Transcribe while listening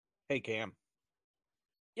Hey, Cam.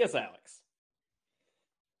 Yes, Alex.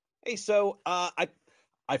 Hey, so I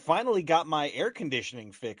finally got my air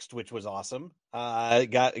conditioning fixed, which was awesome.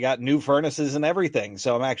 Got new furnaces and everything,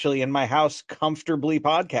 so I'm actually in my house comfortably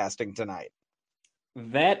podcasting tonight.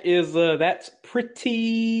 That's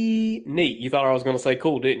pretty neat. You thought I was going to say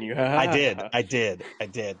cool, didn't you? I did.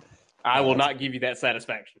 I will Uh, not give you that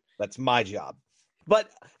satisfaction. that's my job. But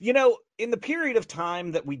in the period of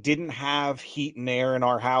time that we didn't have heat and air in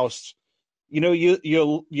our house, you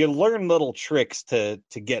learn little tricks to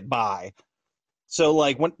get by. So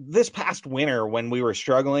like when this past winter when we were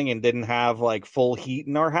struggling and didn't have like full heat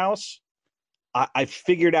in our house, I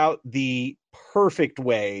figured out the perfect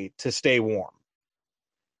way to stay warm.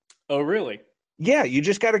 Oh, really? Yeah, you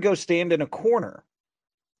just got to go stand in a corner.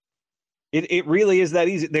 It really is that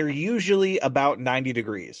easy. They're usually about 90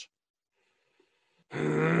 degrees.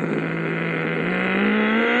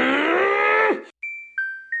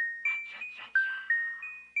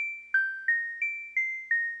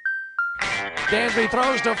 Dansby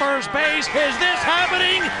throws to first base. Is this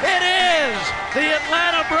happening? It is! The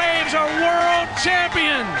Atlanta Braves are world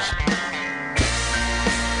champions!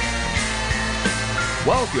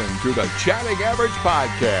 Welcome to the Chatting Average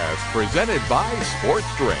Podcast, presented by Sports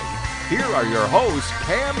Drink. Here are your hosts,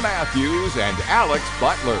 Cam Matthews and Alex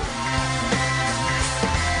Butler.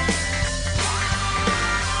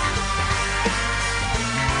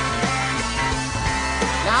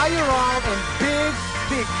 Now you're all in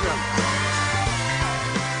big trouble.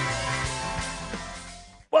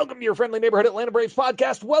 Welcome to your friendly neighborhood Atlanta Braves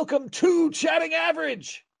podcast. Welcome to Chatting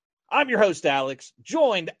Average. I'm your host, Alex,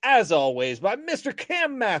 joined as always by Mr.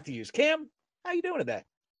 Cam Matthews. Cam, how you doing today?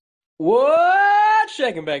 What?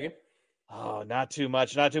 Shaking bacon. Oh, not too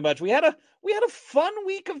much. We had a fun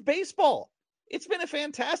week of baseball. It's been a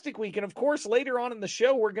fantastic week, and of course, later on in the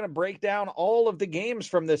show, we're going to break down all of the games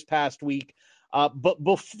from this past week. But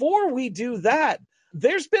before we do that,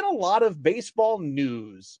 there's been a lot of baseball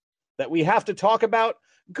news that we have to talk about.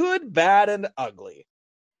 Good, bad, and ugly.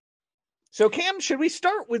 So, Cam, should we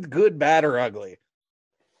start with good, bad, or ugly?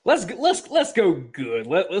 Let's go good.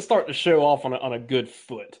 Let's start the show off on a good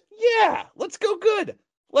foot. Yeah, let's go good.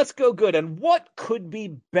 Let's go good. And what could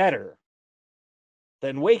be better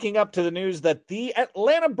than waking up to the news that the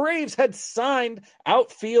Atlanta Braves had signed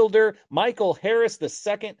outfielder Michael Harris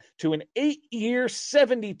II to an 8-year,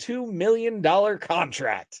 $72 million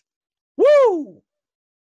contract? Woo!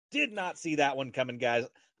 Did not see that one coming, guys.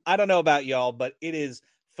 I don't know about y'all, but it is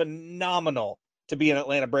phenomenal to be an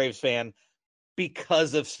Atlanta Braves fan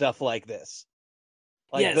because of stuff like this.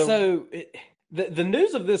 The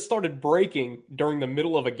news of this started breaking during the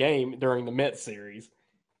middle of a game during the Mets series.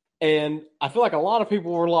 And I feel like a lot of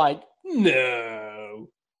people were like, no,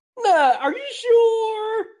 are you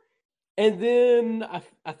sure? And then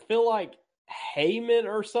I feel like Heyman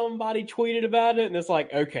or somebody tweeted about it, and it's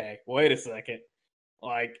like, okay, wait a second.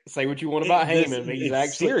 Like, say what you want about Heyman, but he's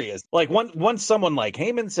actually serious. Like once someone like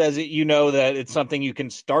Heyman says it, you know that it's something you can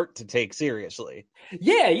start to take seriously.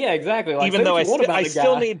 Yeah, exactly. Like, even though I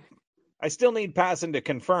still need Passan to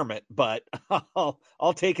confirm it, but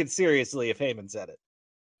I'll take it seriously if Heyman said it.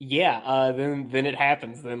 Yeah, then it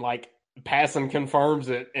happens. Then like Passan confirms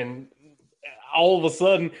it, and all of a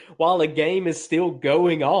sudden, while the game is still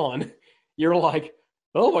going on, you're like,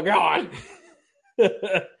 oh my god.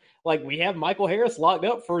 Like, we have Michael Harris locked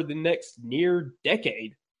up for the next near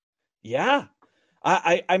decade. Yeah.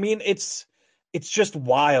 I mean, it's just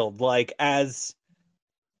wild. Like, as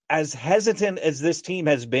hesitant as this team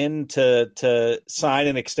has been to sign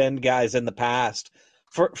and extend guys in the past,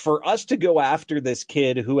 for us to go after this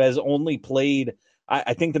kid who has only played,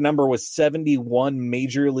 I think the number was 71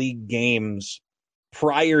 major league games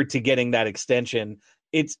prior to getting that extension,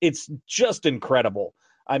 it's just incredible.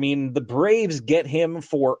 I mean, the Braves get him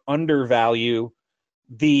for undervalue.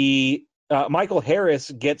 The Michael Harris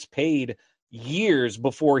gets paid years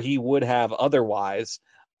before he would have otherwise.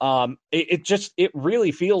 It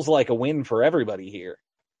really feels like a win for everybody here.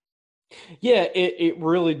 Yeah, it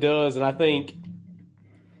really does. And I think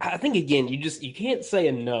again, you can't say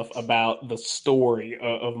enough about the story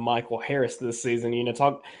of Michael Harris this season. You know,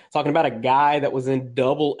 talking about a guy that was in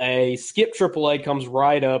Double-A, skipped Triple-A, comes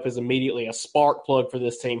right up, is immediately a spark plug for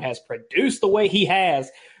this team, has produced the way he has,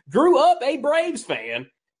 grew up a Braves fan,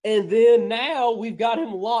 and then now we've got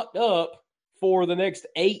him locked up for the next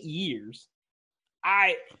 8 years.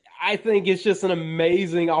 I think it's just an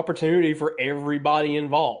amazing opportunity for everybody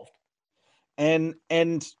involved. And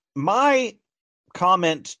my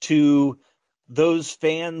comment to those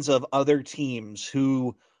fans of other teams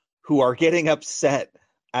who are getting upset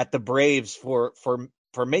at the Braves for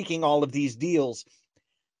making all of these deals,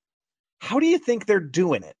 How do you think they're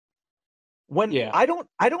doing it? When Yeah. I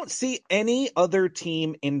don't see any other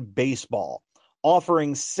team in baseball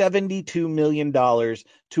offering $72 million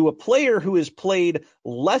to a player who has played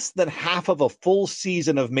less than half of a full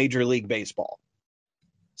season of Major League Baseball.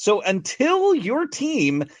 So until your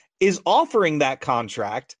team is offering that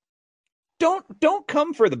contract, don't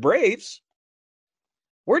come for the Braves.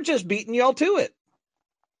 We're just beating y'all to it.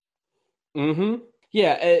 Mm-hmm.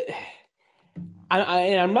 Yeah.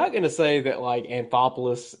 I'm not going to say that like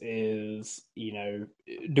Anthopoulos is,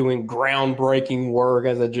 doing groundbreaking work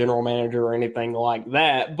as a general manager or anything like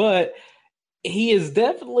that, but he has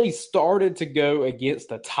definitely started to go against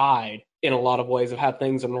the tide in a lot of ways of how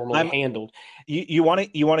things are normally handled. You want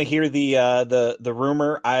to hear the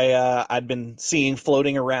rumor I'd been seeing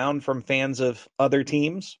floating around from fans of other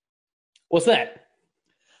teams? What's that?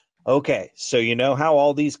 Okay, so you know how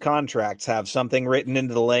all these contracts have something written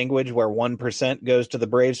into the language where 1% goes to the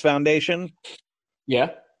Braves Foundation?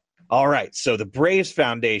 Yeah. All right, so the Braves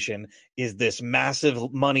Foundation is this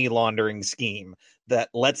massive money laundering scheme that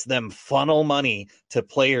lets them funnel money to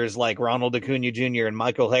players like Ronald Acuna Jr. and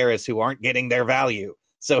Michael Harris who aren't getting their value.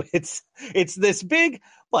 So it's this big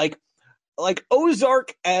like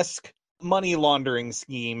Ozark-esque money laundering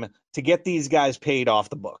scheme to get these guys paid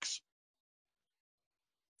off the books.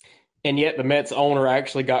 And yet the Mets owner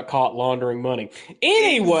actually got caught laundering money.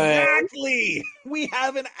 Anyway. Exactly. We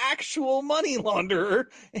have an actual money launderer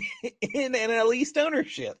in NL East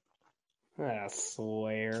ownership. I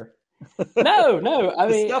swear. No. I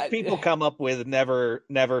mean, stuff people come up with never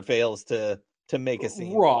fails to make a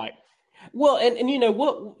scene. Right. Well, and you know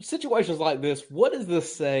what, situations like this, what does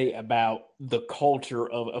this say about the culture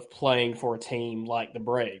of playing for a team like the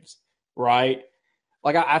Braves, right?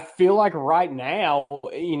 Like, I feel like right now,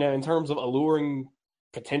 in terms of alluring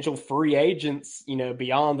potential free agents,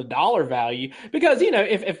 beyond the dollar value, because,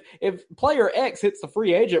 if player X hits the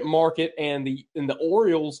free agent market and the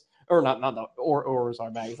Orioles, or not the Orioles are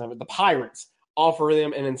bad example, the Pirates offer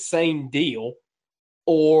them an insane deal,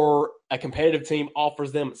 or a competitive team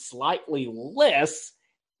offers them slightly less,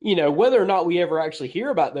 whether or not we ever actually hear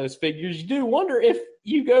about those figures, you do wonder if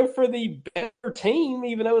you go for the better team,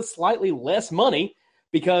 even though it's slightly less money.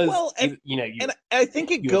 Because and I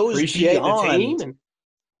think it goes beyond.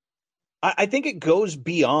 I think it goes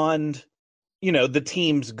beyond, the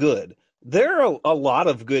team's good. There are a lot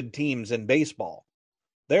of good teams in baseball.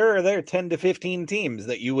 There are 10 to 15 teams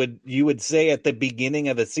that you would say at the beginning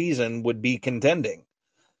of a season would be contending.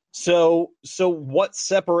 So what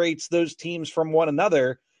separates those teams from one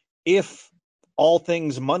another if all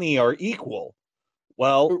things money are equal?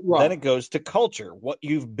 Well, right. Then it goes to culture, what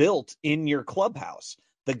you've built in your clubhouse,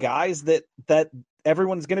 the guys that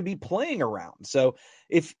everyone's going to be playing around. So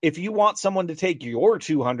if you want someone to take your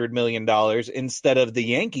 $200 million instead of the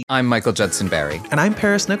Yankees. I'm Michael Judson Barry. And I'm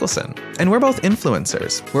Paris Nicholson. And we're both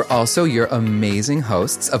influencers. We're also your amazing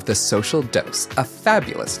hosts of The Social Dose, a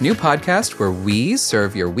fabulous new podcast where we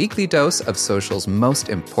serve your weekly dose of social's most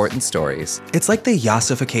important stories. It's like the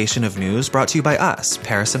yassification of news brought to you by us,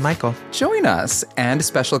 Paris and Michael. Join us and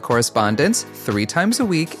special correspondents 3 times a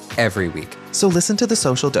week, every week. So listen to The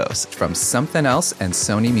Social Dose from Something Else and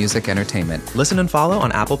Sony Music Entertainment. Listen and follow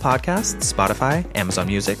on Apple Podcasts, Spotify, Amazon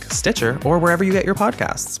Music, Stitcher, or wherever you get your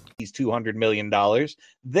podcasts. These $200 million,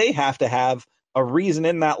 they have to have a reason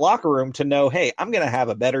in that locker room to know, hey, I'm going to have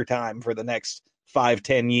a better time for the next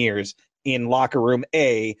 5-10 years in locker room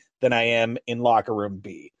A than I am in locker room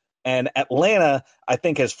B. And Atlanta, I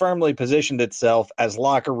think, has firmly positioned itself as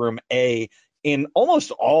locker room A in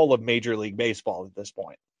almost all of Major League Baseball at this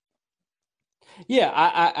point. Yeah,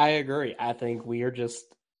 I agree. I think we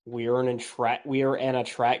are an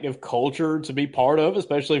attractive culture to be part of,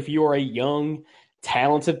 especially if you are a young,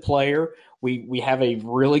 talented player. We have a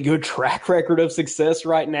really good track record of success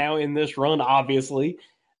right now in this run, obviously.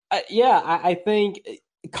 I think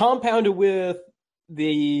compounded with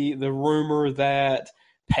the rumor that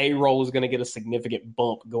payroll is going to get a significant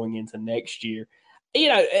bump going into next year.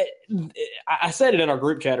 I said it in our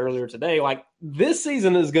group chat earlier today, like this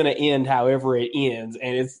season is going to end however it ends.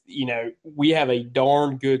 And it's, we have a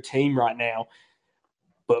darn good team right now,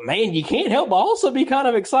 but man, you can't help but also be kind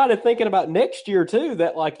of excited thinking about next year too,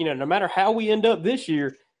 that like, no matter how we end up this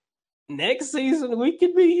year, next season, we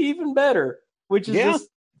could be even better, which is just,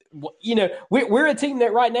 we're a team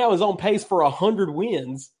that right now is on pace for 100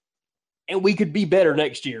 wins and we could be better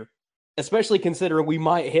next year. Especially considering we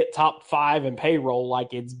might hit top 5 in payroll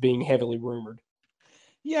like it's being heavily rumored.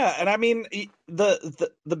 Yeah, and I mean,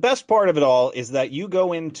 the best part of it all is that you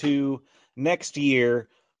go into next year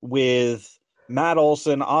with Matt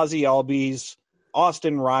Olson, Ozzie Albies,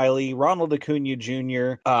 Austin Riley, Ronald Acuna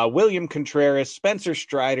Jr., William Contreras, Spencer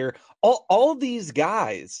Strider, all these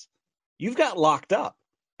guys you've got locked up.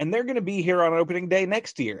 And they're going to be here on opening day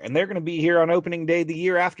next year. And they're going to be here on opening day the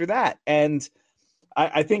year after that. And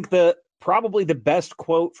I think probably the best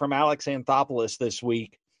quote from Alex Anthopoulos this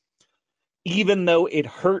week, even though it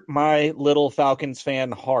hurt my little Falcons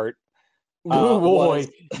fan heart. Oh, boy.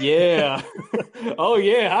 Yeah. Oh,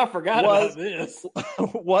 yeah. I forgot about this.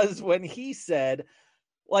 Was when he said,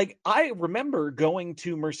 like, I remember going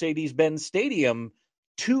to Mercedes-Benz Stadium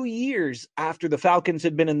 2 years after the Falcons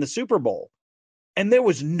had been in the Super Bowl. And there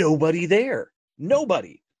was nobody there.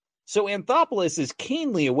 Nobody. So Anthopoulos is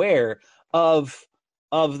keenly aware of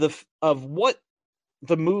what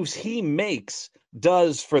the moves he makes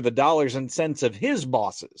does for the dollars and cents of his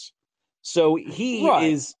bosses. So he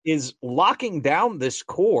is locking down this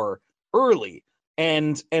core early.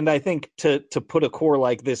 And I think to put a core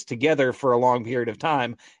like this together for a long period of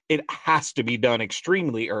time, it has to be done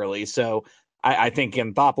extremely early. So I think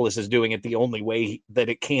Anthopoulos is doing it the only way that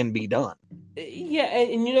it can be done. Yeah,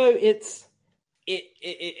 and you know, it's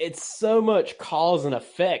so much cause and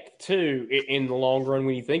effect too in the long run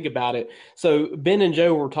when you think about it. So Ben and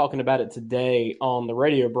Joe were talking about it today on the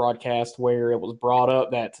radio broadcast, where it was brought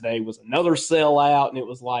up that today was another sellout, and it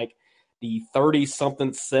was like the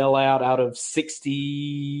 30-something sellout out of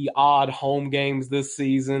 60 odd home games this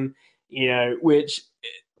season. You know, which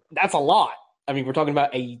that's a lot. I mean, we're talking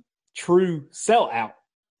about a true sellout.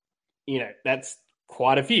 You know, that's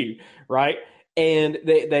quite a few, right? And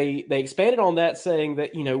they expanded on that, saying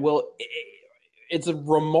that, you know, well, it's a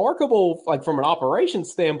remarkable, like from an operations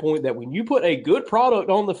standpoint, that when you put a good product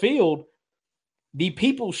on the field, the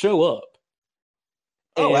people show up.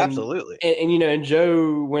 Oh, absolutely. And you know, and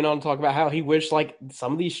Joe went on to talk about how he wished like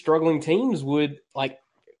some of these struggling teams would like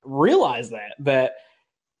realize that,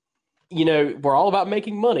 you know, we're all about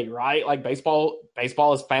making money, right? Like baseball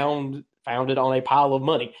is founded on a pile of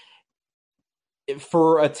money.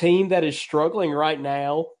 For a team that is struggling right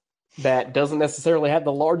now, that doesn't necessarily have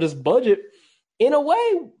the largest budget, in a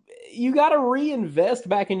way, you got to reinvest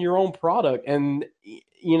back in your own product. And,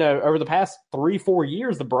 you know, over the past 3-4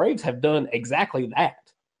 years, the Braves have done exactly that.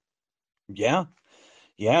 Yeah.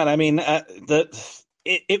 Yeah. And I mean,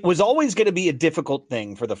 it was always going to be a difficult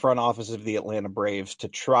thing for the front office of the Atlanta Braves to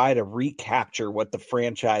try to recapture what the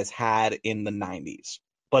franchise had in the 90s.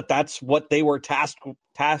 But that's what they were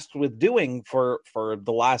tasked with doing for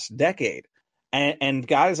the last decade. And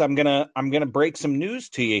guys, I'm gonna break some news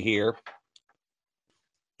to you here.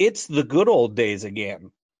 It's the good old days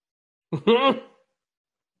again.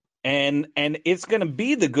 and it's gonna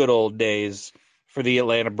be the good old days for the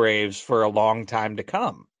Atlanta Braves for a long time to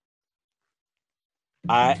come.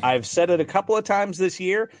 I've said it a couple of times this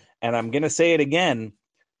year, and I'm gonna say it again.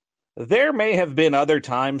 There may have been other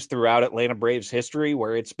times throughout Atlanta Braves history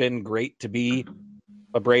where it's been great to be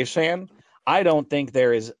a Braves fan. I don't think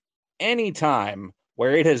there is any time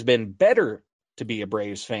where it has been better to be a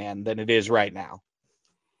Braves fan than it is right now.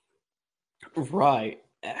 Right.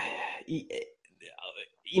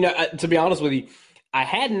 You know, to be honest with you, I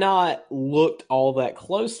had not looked all that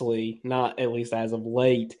closely, not at least as of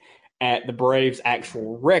late, at the Braves'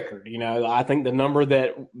 actual record. You know, I think the number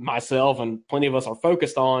that myself and plenty of us are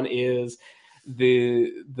focused on is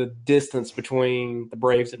the distance between the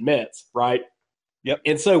Braves and Mets, right? Yep.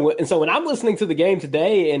 And so when I'm listening to the game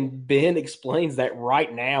today and Ben explains that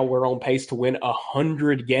right now we're on pace to win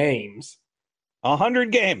 100 games.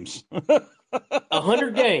 100 games.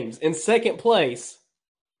 100 games in second place.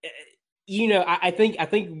 You know, I think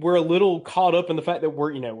we're a little caught up in the fact that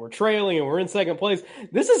we're trailing and we're in second place.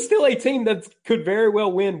 This is still a team that could very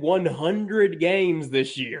well win 100 games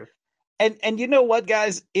this year. And you know what,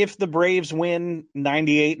 guys? If the Braves win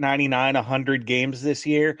 98, 99, 100 games this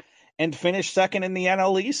year and finish second in the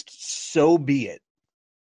NL East, so be it.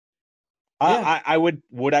 Yeah. I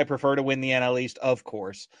would I prefer to win the NL East? Of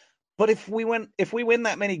course. But if we win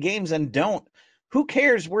that many games and don't, who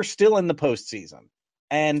cares? We're still in the postseason.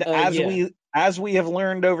 And as we have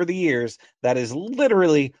learned over the years, that is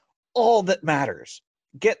literally all that matters.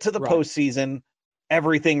 Get to the postseason,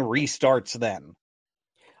 everything restarts then.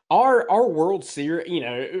 Our World Series, you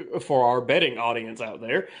know, for our betting audience out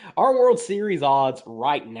there, our World Series odds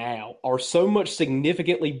right now are so much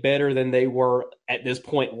significantly better than they were at this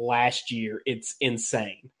point last year. It's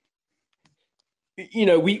insane. You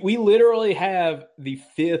know, we literally have the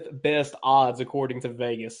 5th best odds, according to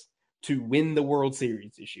Vegas, to win the World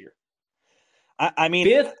Series this year. I mean,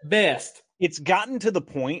 5th best. It's gotten to the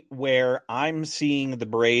point where I'm seeing the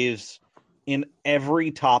Braves in every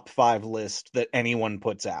top 5 list that anyone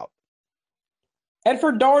puts out. And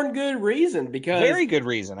for darn good reason, because very good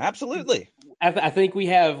reason. Absolutely. I think we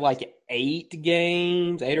have like 8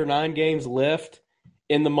 or 9 games left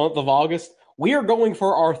in the month of August. We are going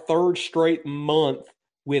for our 3rd straight month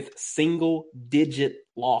with single-digit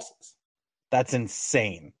losses. That's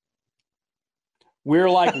insane.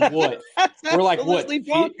 We're like what? We're like what?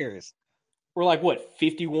 Bonkers. We're like what?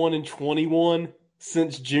 51-21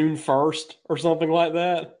 since June 1st or something like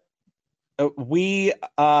that. We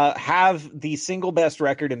have the single best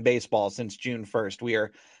record in baseball since June 1st. We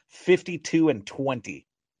are 52-20.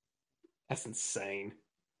 That's insane.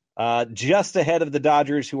 Just ahead of the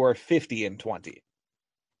Dodgers, who are 50-20.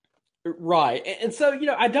 Right. And so, you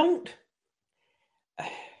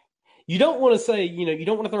don't want to say, you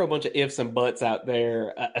don't want to throw a bunch of ifs and buts out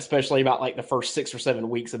there, especially about like the first 6 or 7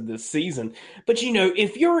 weeks of this season. But,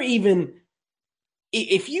 if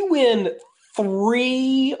you win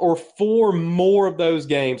 3 or 4 more of those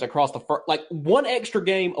games across the first, like one extra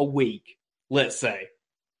game a week, let's say,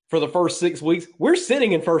 for the first 6 weeks, we're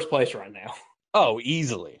sitting in first place right now. Oh,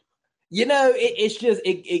 easily. It's just,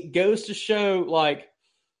 it goes to show, like,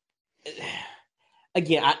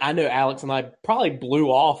 again, I know Alex and I probably blew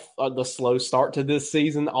off the slow start to this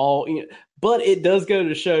season, but it does go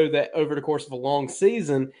to show that over the course of a long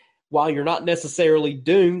season, while you're not necessarily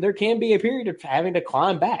doomed, there can be a period of having to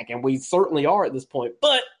climb back, and we certainly are at this point.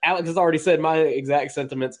 But Alex has already said my exact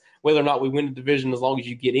sentiments. Whether or not we win the division, as long as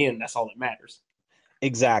you get in, that's all that matters.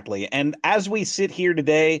 Exactly. And as we sit here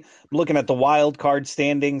today, looking at the wild card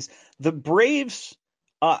standings, the Braves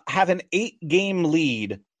have an 8-game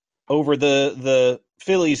lead over the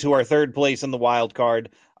Phillies, who are 3rd place in the wild card.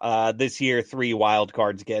 This year, 3 wild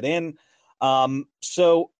cards get in.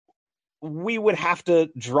 So we would have to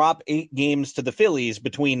drop 8 games to the Phillies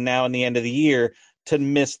between now and the end of the year to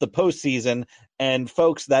miss the postseason. And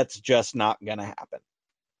folks, that's just not going to happen.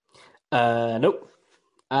 Nope.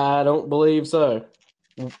 I don't believe so.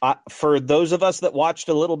 For those of us that watched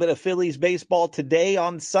a little bit of Phillies baseball today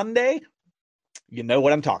on Sunday, you know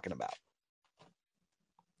what I'm talking about.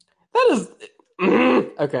 That is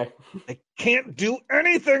okay. They can't do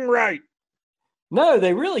anything right. No,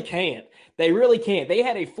 they really can't. They really can't. They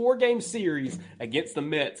had a 4-game series against the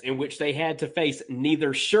Mets in which they had to face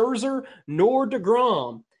neither Scherzer nor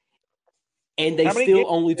DeGrom, and they still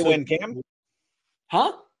only took win, Cam.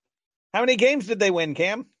 Huh? How many games did they win,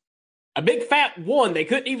 Cam? A big fat 1. They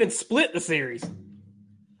couldn't even split the series. It's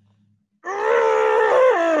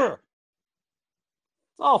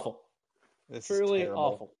awful. It's truly terrible.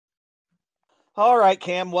 awful. All right,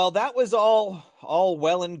 Cam. Well, that was all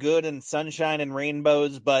well and good and sunshine and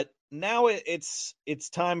rainbows, but now it's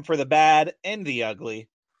time for the bad and the ugly.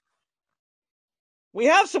 We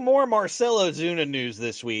have some more Marcell Ozuna news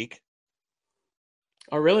this week.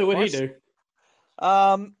 Oh, really? What'd he do?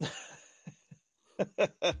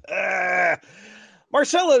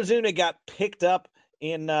 Marcell Ozuna got picked up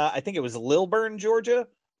in, I think it was Lilburn, Georgia,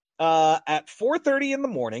 at 4:30 in the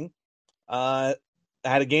morning.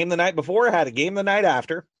 Had a game the night before, had a game the night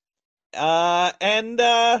after, and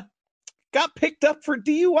got picked up for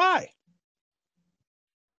DUI.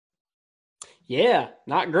 Yeah,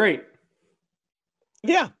 not great.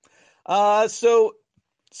 Yeah. So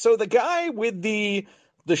the guy with the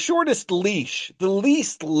shortest leash, the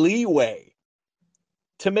least leeway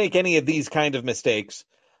to make any of these kind of mistakes,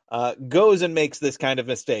 goes and makes this kind of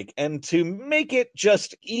mistake. And to make it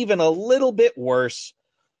just even a little bit worse,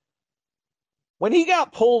 when he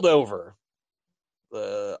got pulled over,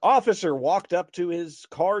 the officer walked up to his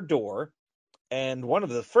car door, and one of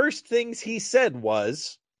the first things he said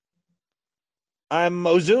was, "I'm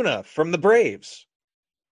Ozuna from the Braves."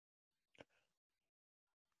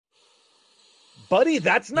 Buddy,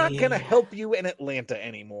 that's not going to help you in Atlanta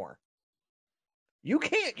anymore. You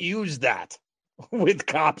can't use that with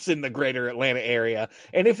cops in the greater Atlanta area.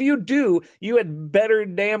 And if you do, you had better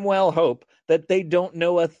damn well hope that they don't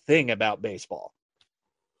know a thing about baseball.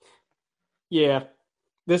 Yeah,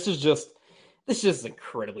 this is just an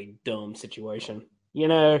incredibly dumb situation. You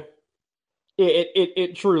know,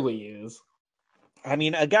 it truly is. I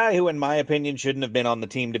mean, a guy who, in my opinion, shouldn't have been on the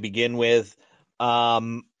team to begin with.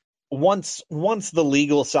 Once the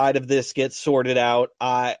legal side of this gets sorted out,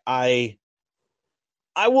 I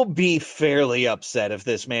will be fairly upset if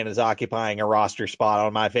this man is occupying a roster spot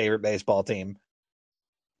on my favorite baseball team.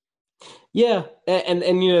 Yeah,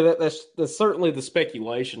 and you know that's certainly the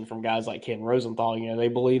speculation from guys like Ken Rosenthal. You know, they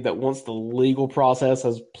believe that once the legal process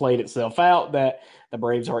has played itself out, that the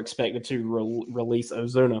Braves are expected to release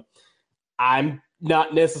Ozuna. I'm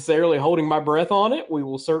not necessarily holding my breath on it. We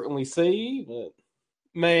will certainly see, but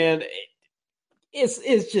man,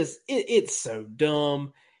 it's so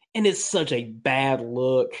dumb. and it's such a bad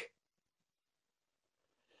look.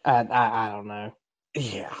 I don't know.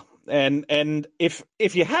 Yeah. And if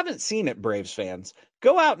you haven't seen it, Braves fans,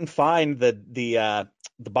 go out and find the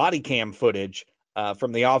body cam footage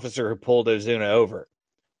from the officer who pulled Ozuna over.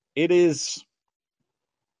 It's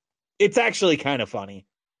actually kind of funny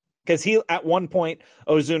because he at one point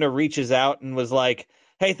Ozuna reaches out and was like,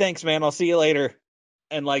 "Hey, thanks, man. I'll see you later,"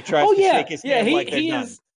 and like tries to shake his hand like they're done.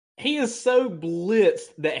 He is so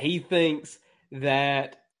blitzed that he thinks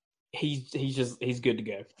that he's good to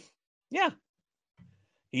go. Yeah.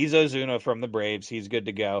 He's Ozuna from the Braves. He's good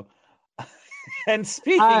to go. And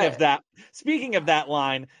speaking of that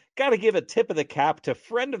line, got to give a tip of the cap to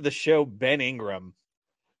friend of the show, Ben Ingram,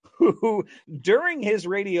 who during his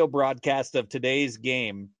radio broadcast of today's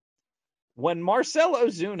game, when Marcell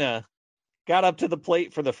Ozuna got up to the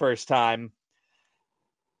plate for the first time,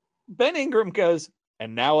 Ben Ingram goes,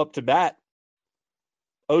 "And now up to bat,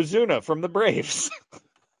 Ozuna from the Braves."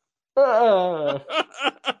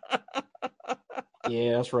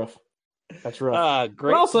 Yeah, that's rough. That's rough.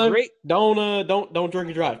 Great. But also, great. Don't drink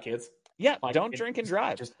and drive, kids. Yeah, don't drink and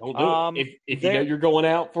drive. Just don't do it. If you know you're going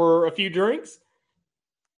out for a few drinks,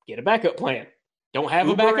 get a backup plan. Don't have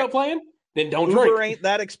a backup plan, then don't drink. Uber ain't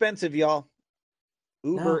that expensive, y'all.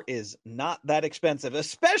 Uber is not that expensive,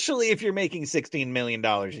 especially if you're making $16 million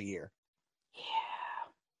a year. Yeah.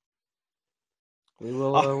 We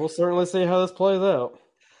will. We'll certainly see how this plays out.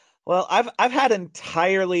 Well, I've had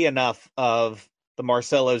entirely enough of the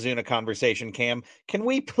Marcell Ozuna conversation, Cam. Can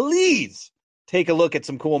we please take a look at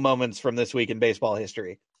some cool moments from this week in baseball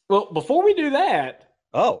history? Well, before we do that,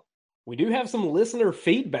 we do have some listener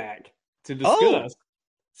feedback to discuss.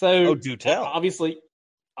 So, do tell. Obviously,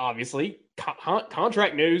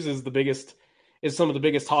 contract news is some of the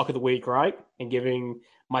biggest talk of the week, right? And giving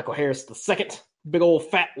Michael Harris the second big old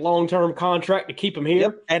fat long-term contract to keep him here.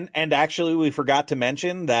 Yep. And actually, we forgot to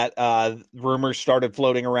mention that rumors started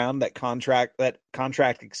floating around that contract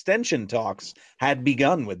extension talks had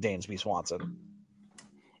begun with Dansby Swanson.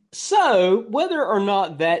 So whether or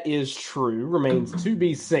not that is true remains to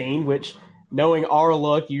be seen, which, knowing our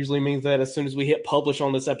luck, usually means that as soon as we hit publish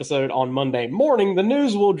on this episode on Monday morning, the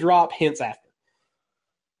news will drop hints after.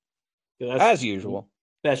 As usual.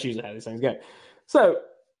 That's usually how these things go. So,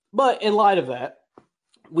 but in light of that,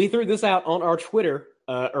 we threw this out on our Twitter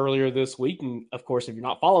earlier this week. And of course, if you're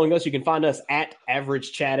not following us, you can find us at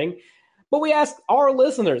Average Chatting. But we asked our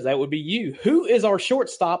listeners, that would be you, who is our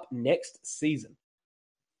shortstop next season?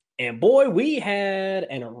 And boy, we had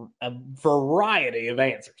a variety of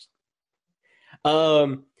answers.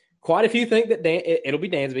 Quite a few think that it'll be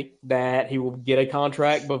Dansby, that he will get a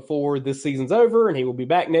contract before this season's over and he will be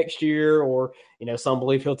back next year. Or, some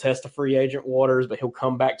believe he'll test the free agent waters, but he'll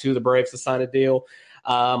come back to the Braves to sign a deal.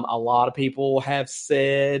 A lot of people have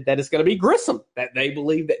said that it's going to be Grissom, that they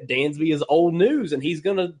believe that Dansby is old news and he's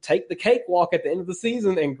going to take the cakewalk at the end of the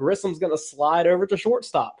season and Grissom's going to slide over to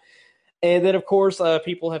shortstop. And then, of course,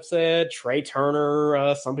 people have said Trey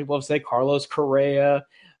Turner. Some people have said Carlos Correa.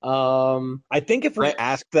 I think if we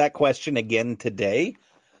asked that question again today,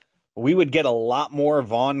 we would get a lot more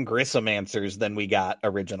Vaughn Grissom answers than we got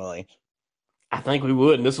originally. I think we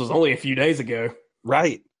would, and this was only a few days ago.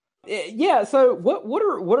 Right. Yeah. So,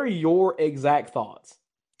 what are your exact thoughts?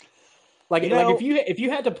 Like if you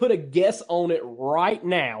had to put a guess on it right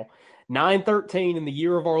now, 9/13 in the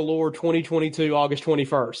year of our Lord 2022, August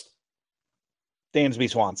 21st. Dansby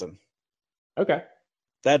Swanson. Okay.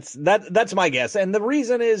 That's my guess. And the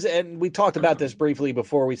reason is, and we talked about this briefly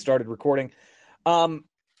before we started recording,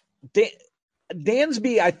 Dansby,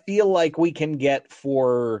 I feel like we can get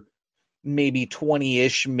for maybe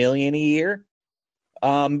 20-ish million a year,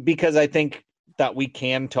 because I think that we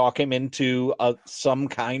can talk him into some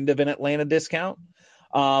kind of an Atlanta discount.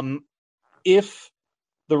 If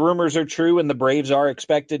the rumors are true and the Braves are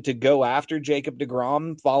expected to go after Jacob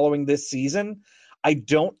deGrom following this season, I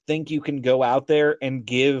don't think you can go out there and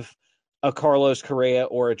give a Carlos Correa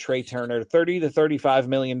or a Trey Turner $30 to $35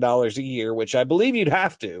 million a year, which I believe you'd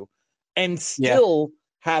have to, and still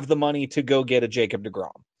have the money to go get a Jacob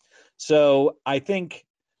deGrom. So I think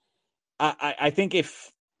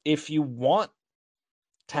if you want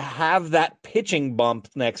to have that pitching bump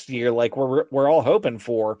next year, like we're all hoping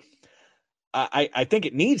for, I think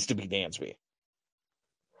it needs to be Dansby.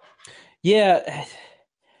 Yeah,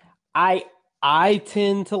 I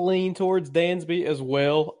tend to lean towards Dansby as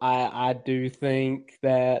well. I do think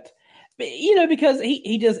that, because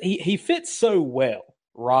he fits so well,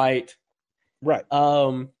 right? Right.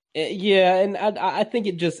 Yeah, and I think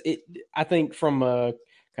I think from a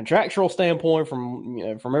contractual standpoint,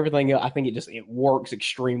 from everything else, I think it works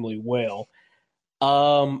extremely well.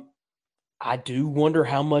 I do wonder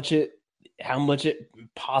how much it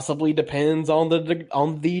possibly depends on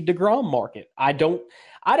the DeGrom market. I don't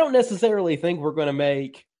necessarily think we're going to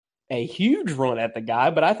make a huge run at the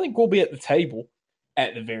guy, but I think we'll be at the table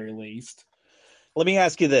at the very least. Let me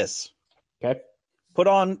ask you this. Okay. Put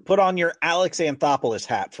on your Alex Anthopoulos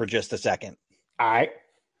hat for just a second. All right.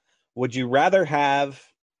 Would you rather have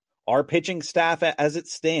our pitching staff as it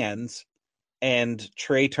stands and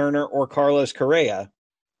Trey Turner or Carlos Correa,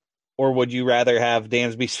 or would you rather have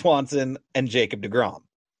Dansby Swanson and Jacob deGrom?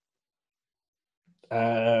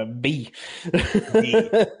 B. B.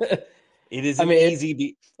 It is easy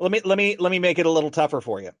B. Let me make it a little tougher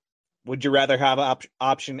for you. Would you rather have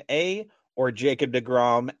option A or Jacob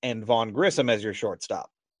deGrom and Vaughn Grissom as your shortstop?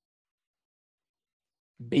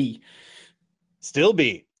 B. Still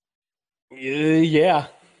B. Yeah,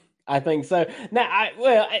 I think so. Now,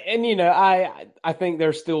 I think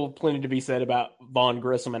there's still plenty to be said about Vaughn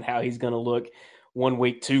Grissom and how he's going to look 1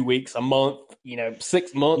 week, 2 weeks, a month,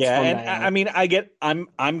 6 months. Yeah, from and now. I mean,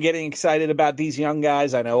 I'm getting excited about these young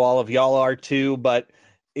guys. I know all of y'all are too, but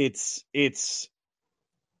it's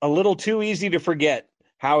a little too easy to forget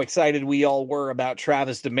how excited we all were about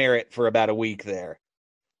Travis Demeritte for about a week there.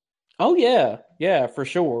 Oh, yeah, for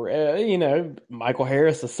sure. Michael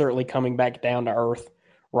Harris is certainly coming back down to earth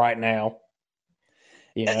right now.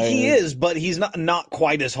 He is, but he's not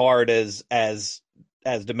quite as hard as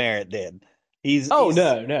Demeritte did.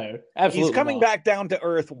 No, absolutely. He's coming back down to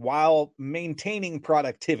earth while maintaining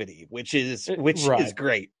productivity, which is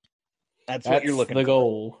great. That's what you're looking for. The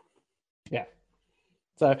goal. Yeah.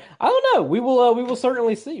 So I don't know. We will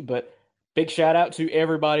certainly see, but big shout out to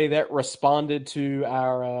everybody that responded to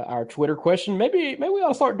our Twitter question. Maybe we ought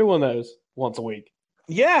to start doing those once a week.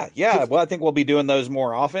 Yeah. Well, I think we'll be doing those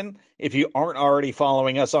more often. If you aren't already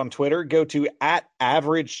following us on Twitter, go to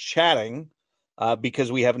 @AverageChatting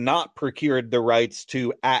because we have not procured the rights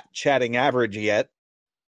to @ChattingAverage yet,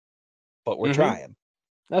 but we're trying.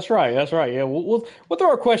 That's right. Yeah, we'll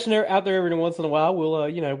throw a question out there every once in a while.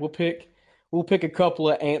 We'll pick a couple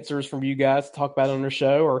of answers from you guys to talk about on the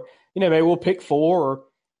show, or maybe we'll pick 4, or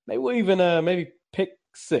maybe we'll even maybe pick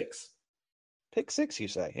 6. Pick 6, you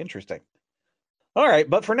say? Interesting. All right,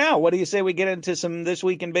 but for now, what do you say we get into some This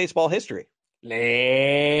Week in Baseball history?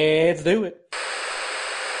 Let's do it.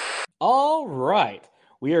 All right.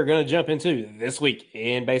 We are going to jump into This Week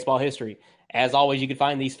in Baseball history. As always, you can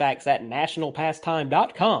find these facts at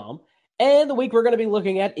nationalpastime.com. And the week we're going to be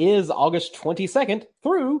looking at is August 22nd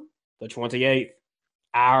through the 28th.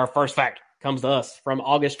 Our first fact comes to us from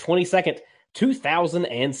August 22nd,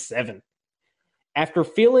 2007. After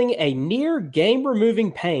feeling a near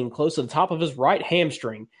game-removing pain close to the top of his right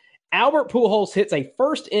hamstring, Albert Pujols hits a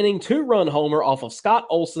first-inning 2-run homer off of Scott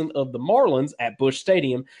Olson of the Marlins at Busch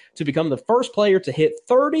Stadium to become the first player to hit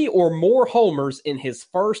 30 or more homers in his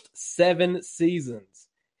first 7 seasons.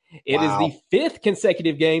 It is the 5th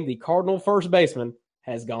consecutive game the Cardinal first baseman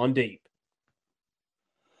has gone deep.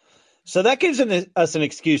 So that gives us an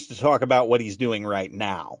excuse to talk about what he's doing right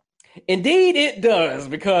now. Indeed it does,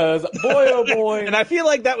 because boy, oh boy. And I feel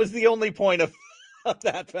like that was the only point of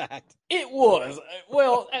that fact. It was.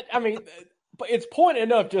 Well, I mean, it's point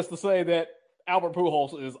enough just to say that Albert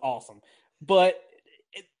Pujols is awesome. But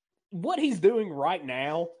what he's doing right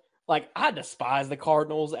now, I despise the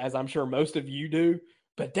Cardinals, as I'm sure most of you do,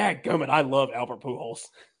 but dadgummit, I love Albert Pujols.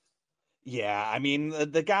 Yeah, I mean,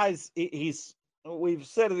 the guy's, we've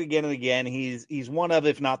said it again and again, he's one of,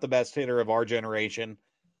 if not the best hitter of our generation.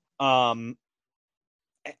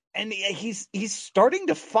 And he's starting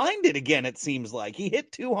to find it again, it seems like. He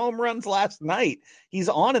hit 2 home runs last night. He's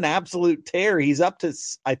on an absolute tear. He's up to,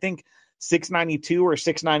 I think, 692 or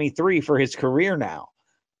 693 for his career now.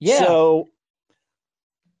 Yeah. So,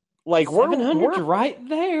 700 right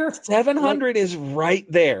there. 700 is right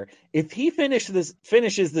there. If he finishes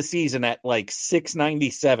the season at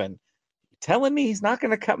 697, telling me he's not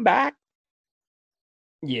going to come back?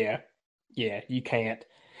 Yeah, you can't.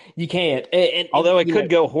 And although it could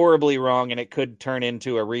go horribly wrong, and it could turn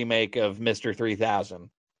into a remake of Mr. 3000.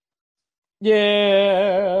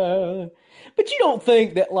 Yeah. But you don't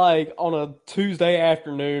think that, on a Tuesday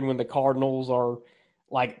afternoon when the Cardinals are,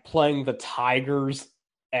 playing the Tigers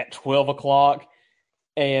at 12 o'clock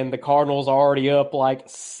and the Cardinals are already up,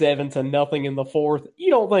 7-0 in the 4th, you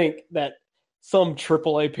don't think that some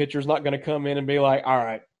AAA pitcher's not going to come in and be like, all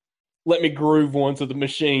right, let me groove one to the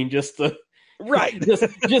machine just to... Right.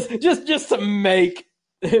 just to make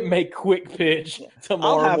quick pitch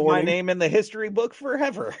tomorrow I'll have morning. my name in the history book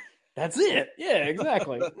forever. That's it. Yeah,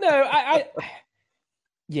 exactly. No, I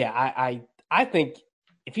think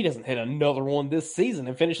if he doesn't hit another one this season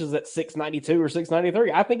and finishes at 692 or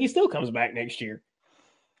 693, I think he still comes back next year.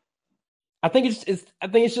 I think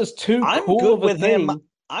it's just too cool of a thing.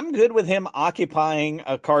 I'm good with him occupying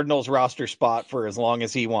a Cardinals roster spot for as long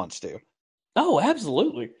as he wants to. Oh,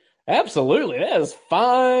 absolutely. Absolutely. That is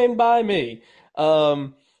fine by me.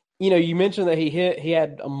 You mentioned that he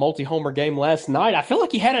had a multi-homer game last night. I feel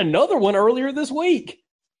like he had another one earlier this week.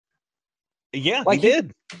 Yeah, he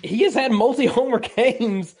did. He has had multi-homer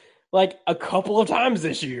games like a couple of times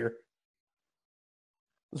this year.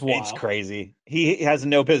 It's crazy. He has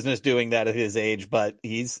no business doing that at his age, but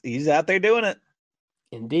he's out there doing it.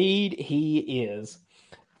 Indeed, he is.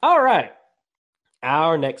 All right.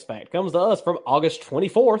 Our next fact comes to us from August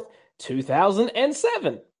 24th,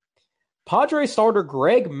 2007. Padres starter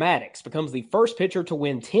Greg Maddux becomes the first pitcher to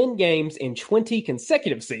win 10 games in 20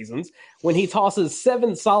 consecutive seasons when he tosses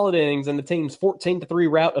 7 solid innings in the team's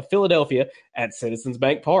 14-3 rout of Philadelphia at Citizens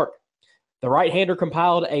Bank Park. The right-hander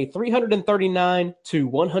compiled a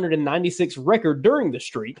 339-196 record during the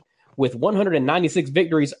streak, with 196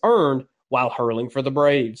 victories earned while hurling for the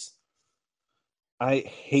Braves. I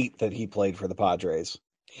hate that he played for the Padres.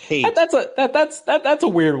 That's a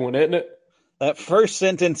weird one, isn't it? That first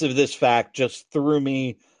sentence of this fact just threw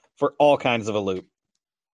me for all kinds of a loop.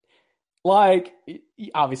 Like,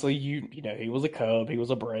 obviously, he was a Cub, he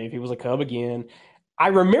was a Brave, he was a Cub again. I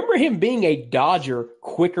remember him being a Dodger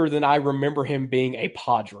quicker than I remember him being a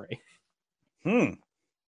Padre.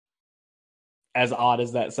 As odd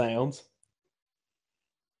as that sounds.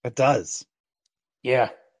 It does. Yeah.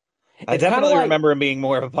 I definitely remember him being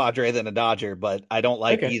more of a Padre than a Dodger, but I don't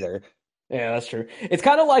like either. Yeah, that's true. It's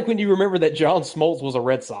kind of like when you remember that John Smoltz was a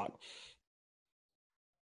Red Sox.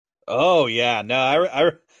 Oh, yeah. No,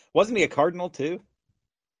 I wasn't he a Cardinal, too?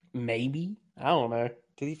 Maybe. I don't know.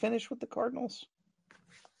 Did he finish with the Cardinals?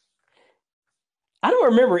 I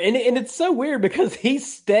don't remember. And it's so weird because he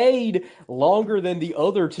stayed longer than the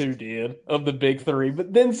other two did of the big three,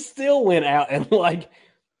 but then still went out and,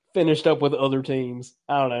 finished up with other teams.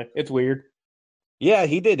 I don't know. It's weird. Yeah,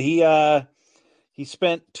 he did. He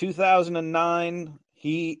spent 2009.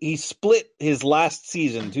 He split his last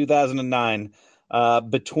season, 2009,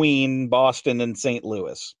 between Boston and St.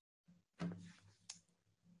 Louis.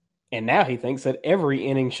 And now he thinks that every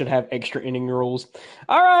inning should have extra inning rules.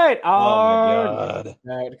 All right.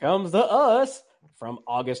 That comes to us from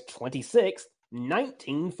August 26th,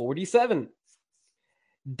 1947.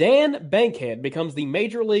 Dan Bankhead becomes the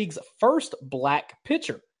Major League's first black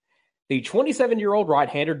pitcher. The 27-year-old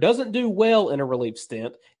right-hander doesn't do well in a relief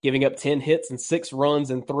stint, giving up 10 hits and 6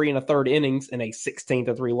 runs in 3 1/3 innings in a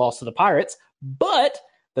 16-3 loss to the Pirates, but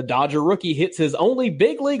the Dodger rookie hits his only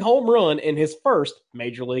big league home run in his first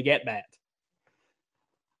Major League at-bat.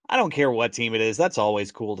 I don't care what team it is. That's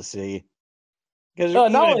always cool to see. Because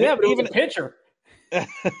but even a pitcher.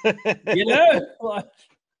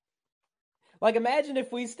 Like imagine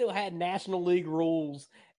if we still had National League rules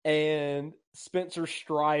and Spencer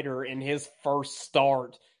Strider in his first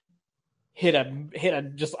start hit a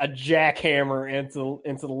jackhammer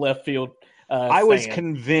into the left field. I was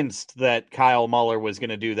convinced that Kyle Muller was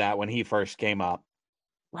going to do that when he first came up.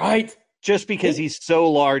 Right. Just because he's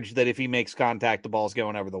so large that if he makes contact, the ball's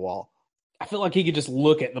going over the wall. I feel like he could just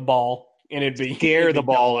look at the ball and it'd be the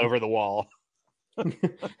ball over the wall.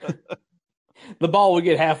 The ball would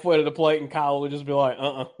get halfway to the plate and Kyle would just be like,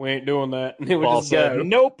 we ain't doing that. And it would just go.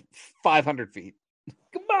 Nope, 500 feet.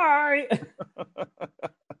 Goodbye.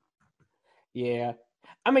 Yeah.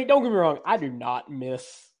 I mean, don't get me wrong. I do not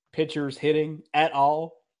miss pitchers hitting at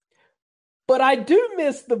all. But I do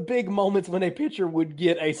miss the big moments when a pitcher would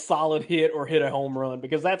get a solid hit or hit a home run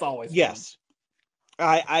because that's always fun. Yes.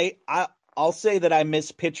 I'll say that I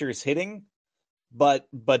miss pitchers hitting, but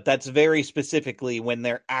that's very specifically when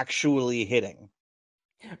they're actually hitting.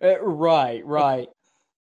 Right.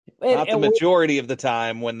 Not the majority of the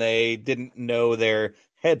time when they didn't know their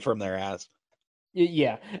head from their ass.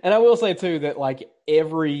 Yeah. And I will say too that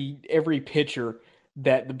every pitcher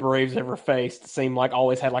that the Braves ever faced seemed like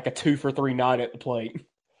always had a 2-for-3 night at the plate.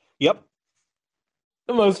 Yep.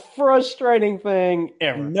 The most frustrating thing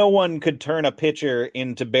ever. No one could turn a pitcher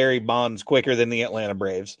into Barry Bonds quicker than the Atlanta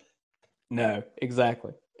Braves. No,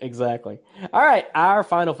 exactly. All right, our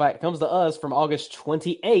final fact comes to us from August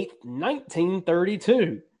 28th,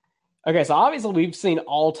 1932. Okay, so obviously we've seen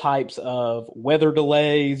all types of weather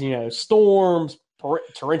delays, storms,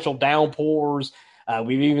 torrential downpours.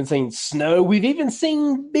 We've even seen snow. We've even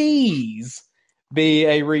seen bees be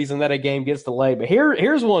a reason that a game gets delayed. But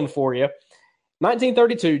here's one for you.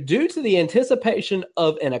 1932, due to the anticipation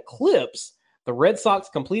of an eclipse, The Red Sox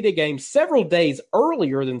complete a game several days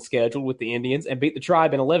earlier than scheduled with the Indians and beat the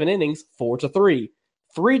Tribe in 11 innings 4-3.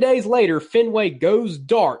 3 days later, Fenway goes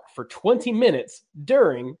dark for 20 minutes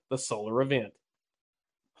during the solar event.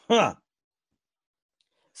 Huh.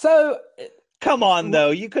 So, come on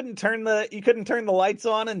though, you couldn't turn the lights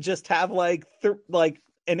on and just have like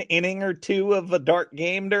an inning or two of a dark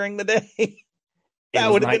game during the day.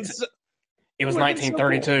 That would have been. It was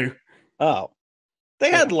 1932. So cool. Oh,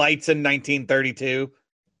 they had lights in 1932.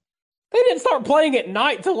 They didn't start playing at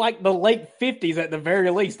night till like the late 50s at the very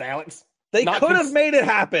least, Alex. They could have made it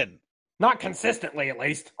happen. Not consistently, at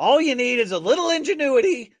least. All you need is a little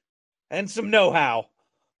ingenuity and some know-how.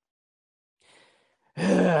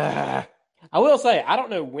 I will say, I don't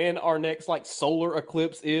know when our next like solar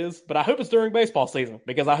eclipse is, but I hope it's during baseball season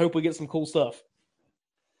because I hope we get some cool stuff.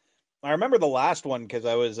 I remember the last one because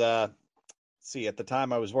I was, at the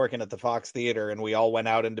time I was working at the Fox Theater and we all went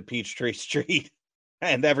out into Peachtree Street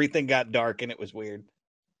and everything got dark and it was weird.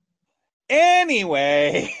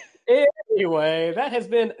 Anyway, that has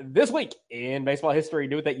been this week in baseball history.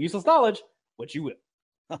 Do with that useless knowledge what you will.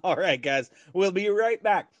 All right, guys. We'll be right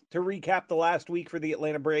back to recap the last week for the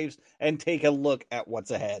Atlanta Braves and take a look at what's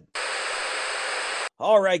ahead.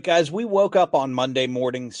 All right, guys. We woke up on Monday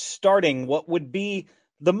morning starting what would be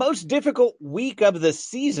the most difficult week of the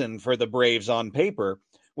season for the Braves on paper.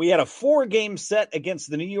 We had a 4-game set against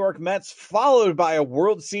the New York Mets, followed by a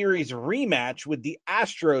World Series rematch with the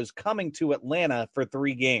Astros coming to Atlanta for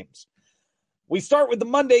 3 games. We start with the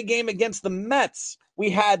Monday game against the Mets.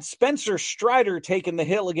 We had Spencer Strider taking the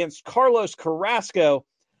hill against Carlos Carrasco,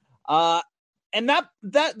 and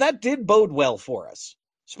that did bode well for us.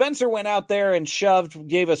 Spencer went out there and shoved,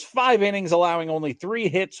 gave us 5 innings, allowing only 3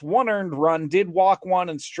 hits, 1 earned run, did walk 1,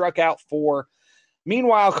 and struck out 4.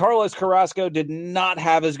 Meanwhile, Carlos Carrasco did not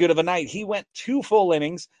have as good of a night. He went 2 full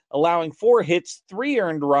innings, allowing 4 hits, 3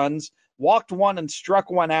 earned runs, walked 1 and struck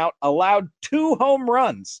 1 out, allowed 2 home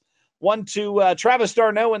runs. One to Travis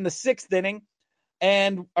d'Arnaud in the 6th inning,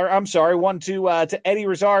 one to Eddie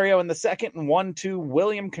Rosario in the 2nd, and 1 to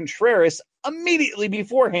William Contreras. Immediately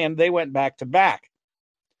beforehand, they went back-to-back.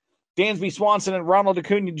 Dansby Swanson and Ronald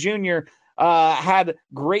Acuna Jr. Had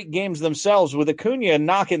great games themselves, with Acuna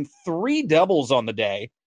knocking 3 doubles on the day.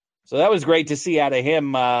 So that was great to see out of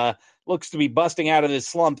him. Looks to be busting out of his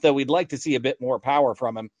slump, though we'd like to see a bit more power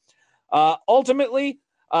from him. Ultimately,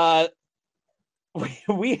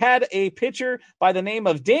 we had a pitcher by the name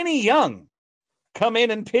of Danny Young come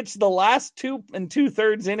in and pitch the last 2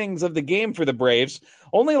 2/3 innings of the game for the Braves.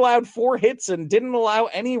 Only allowed 4 hits and didn't allow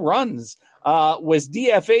any runs. Was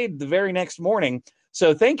DFA'd the very next morning.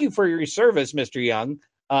 So thank you for your service, Mr. Young.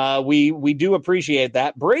 We do appreciate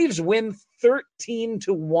that. Braves win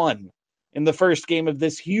 13-1 in the first game of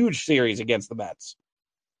this huge series against the Mets.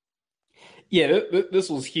 Yeah, this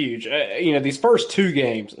was huge. These first 2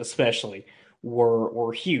 games especially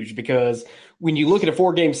were huge because when you look at a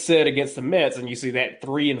 4-game set against the Mets and you see that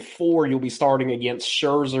 3 and 4 you'll be starting against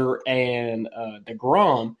Scherzer and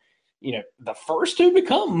DeGrom, the first 2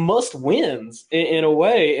 become must wins in a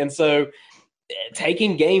way, and so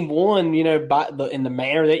taking game 1, in the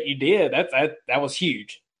manner that you did, that was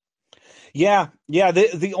huge. Yeah.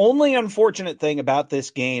 The only unfortunate thing about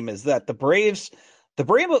this game is that the Braves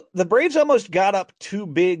almost got up too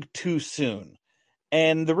big too soon.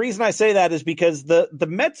 And the reason I say that is because the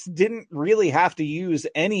Mets didn't really have to use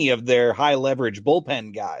any of their high leverage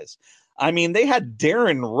bullpen guys. I mean, they had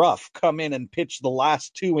Darren Ruff come in and pitch the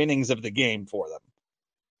last 2 innings of the game for them.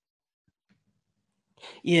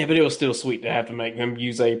 Yeah, but it was still sweet to have to make them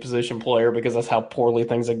use a position player because that's how poorly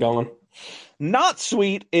things had gone. Not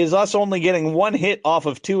sweet is us only getting 1 hit off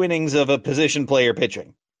of 2 innings of a position player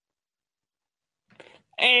pitching.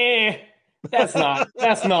 That's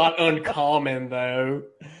not uncommon though.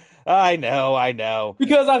 I know.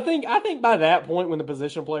 Because I think by that point when the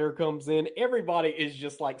position player comes in, everybody is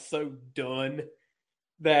just like so done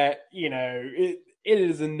that, it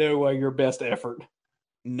is in no way your best effort.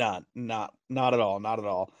 Not at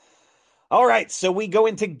all. All right, so we go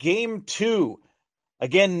into game 2.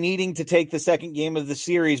 Again, needing to take the second game of the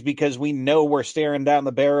series because we know we're staring down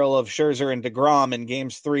the barrel of Scherzer and DeGrom in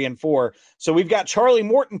games 3 and 4. So we've got Charlie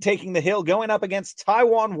Morton taking the hill, going up against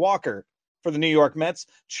Taijuan Walker for the New York Mets.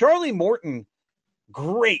 Charlie Morton,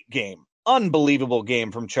 great game. Unbelievable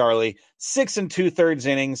game from Charlie. 6 2/3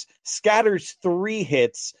 innings, scatters 3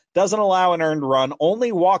 hits, doesn't allow an earned run,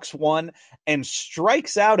 only walks 1, and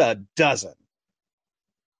strikes out a dozen.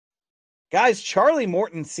 Guys, Charlie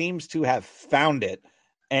Morton seems to have found it,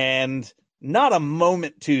 and not a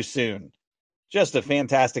moment too soon. Just a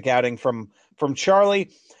fantastic outing from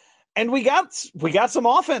Charlie. And we got some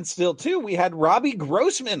offense still too. We had Robbie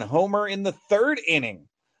Grossman homer in the third inning,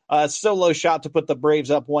 solo shot to put the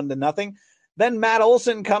Braves up 1-0. Then Matt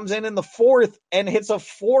Olson comes in the fourth and hits a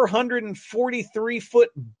 443-foot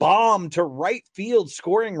bomb to right field,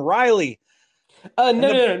 scoring Riley.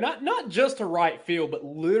 No, not just to right field, but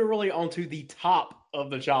literally onto the top of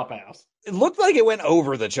the chop house. It looked like it went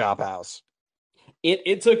over the chop house.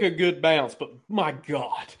 It took a good bounce, but my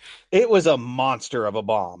God, it was a monster of a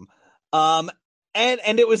bomb. And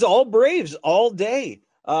it was all Braves all day.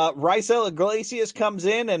 Raisel Iglesias comes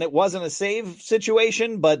in, and it wasn't a save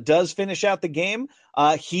situation, but does finish out the game.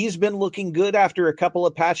 He's been looking good after a couple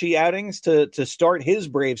of patchy outings to start his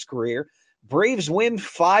Braves career. Braves win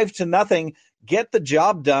 5-0, get the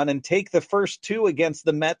job done, and take the first two against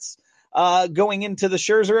the Mets going into the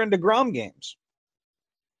Scherzer and DeGrom games.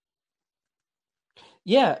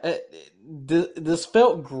 Yeah, this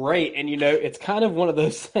felt great. And, it's kind of one of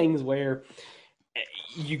those things where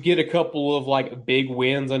you get a couple of like big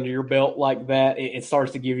wins under your belt like that. It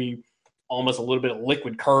starts to give you almost a little bit of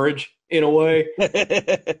liquid courage in a way.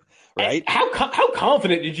 Right. How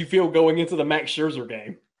confident did you feel going into the Max Scherzer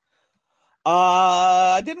game?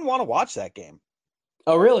 I didn't want to watch that game.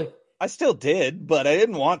 Oh, really? I still did, but I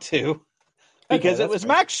didn't want to because it was fair.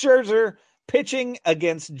 Max Scherzer pitching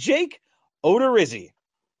against Jake Odorizzi.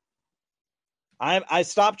 I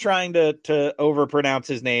stopped trying to overpronounce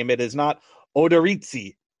his name. It is not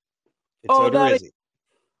Odorizzi. It's Odorizzi.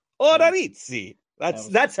 Odorizzi.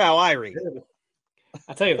 That's how I read it.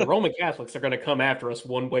 I tell you, the Roman Catholics are going to come after us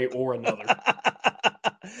one way or another.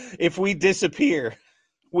 If we disappear,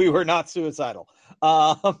 we were not suicidal.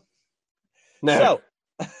 No. So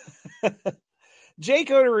Jake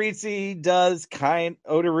Odorizzi does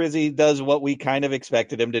what we kind of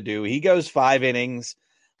expected him to do. He goes 5 innings,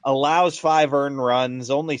 allows 5 earned runs,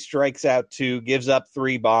 only strikes out 2, gives up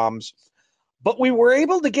 3 bombs. But we were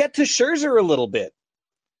able to get to Scherzer a little bit.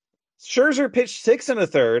 Scherzer pitched 6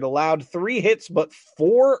 1/3, allowed 3 hits, but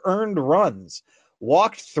 4 earned runs,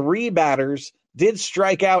 walked 3 batters, did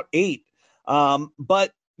strike out 8.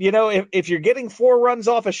 But, if you're getting 4 runs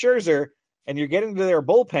off of Scherzer and you're getting to their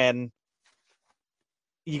bullpen,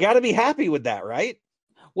 you got to be happy with that, right?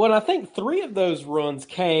 Well, I think 3 of those runs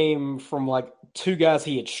came from like 2 guys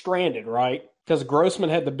he had stranded, right? Because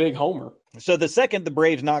Grossman had the big homer. So the second the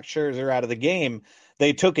Braves knocked Scherzer out of the game,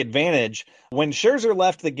 they took advantage. When Scherzer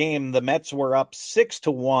left the game, the Mets were up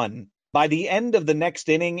 6-1. By the end of the next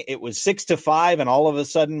inning, it was 6-5, and all of a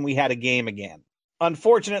sudden we had a game again.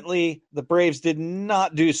 Unfortunately, the Braves did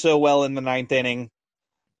not do so well in the 9th inning.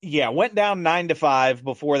 Yeah, went down 9-5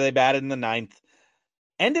 before they batted in the 9th.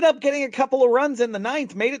 Ended up getting a couple of runs in the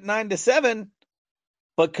 9th, made it 9-7,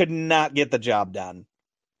 but could not get the job done.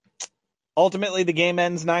 Ultimately, the game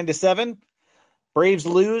ends 9-7. Braves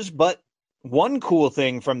lose, but one cool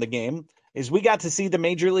thing from the game is we got to see the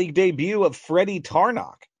major league debut of Freddie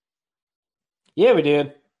Tarnok. Yeah, we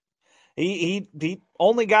did. He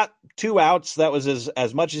only got 2 outs. That was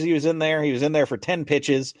as much as he was in there. He was in there for 10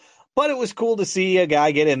 pitches, but it was cool to see a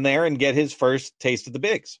guy get in there and get his first taste of the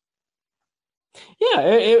bigs. Yeah,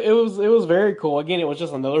 it was very cool. Again, it was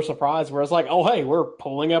just another surprise where it's like, oh, hey, we're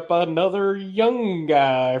pulling up another young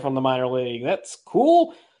guy from the minor league. That's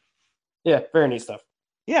cool. Yeah, very neat stuff.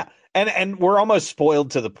 Yeah, and we're almost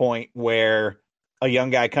spoiled to the point where a young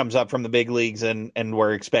guy comes up from the big leagues and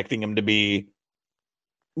we're expecting him to be,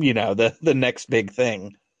 the next big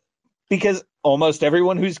thing. Because almost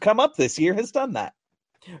everyone who's come up this year has done that.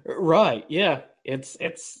 Right, yeah.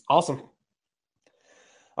 It's awesome.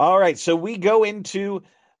 All right, so we go into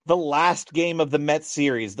the last game of the Mets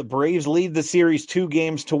series. The Braves lead the series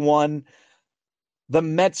 2-1. The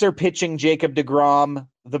Mets are pitching Jacob deGrom.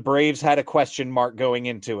 The Braves had a question mark going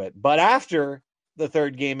into it. But after the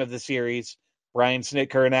 3rd game of the series, Brian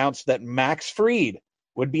Snitker announced that Max Fried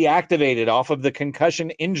would be activated off of the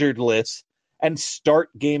concussion injured list and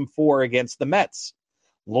start Game 4 against the Mets.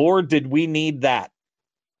 Lord, did we need that.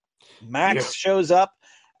 Max shows up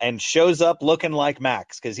looking like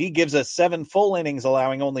Max because he gives us 7 full innings,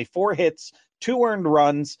 allowing only 4 hits, 2 earned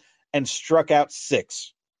runs, and struck out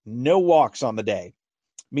 6. No walks on the day.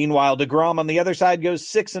 Meanwhile, deGrom on the other side goes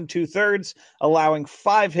 6 2/3, allowing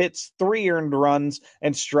 5 hits, 3 earned runs,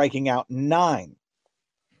 and striking out 9.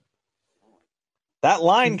 That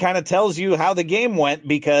line kind of tells you how the game went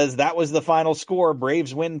because that was the final score.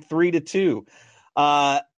 Braves win 3-2.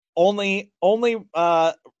 Only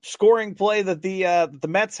scoring play that the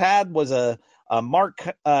Mets had was a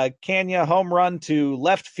Mark Canha home run to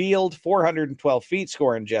left field, 412 feet,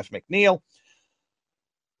 scoring Jeff McNeil.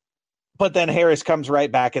 But then Harris comes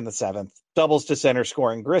right back in the 7th, doubles to center,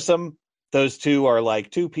 scoring Grissom. Those two are like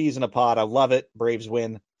two peas in a pod. I love it. Braves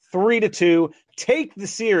win 3-2. Take the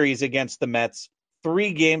series against the Mets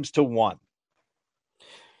 3-1.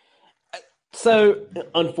 So,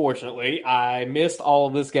 unfortunately, I missed all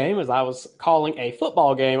of this game as I was calling a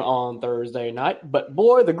football game on Thursday night. But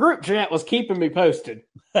boy, the group chat was keeping me posted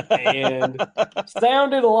and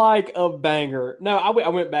sounded like a banger. No, I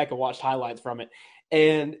went back and watched highlights from it.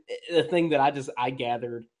 And the thing that I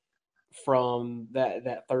gathered from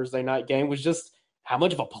that Thursday night game was just how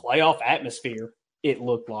much of a playoff atmosphere it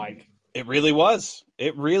looked like. It really was.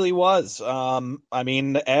 It really was. I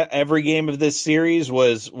mean, every game of this series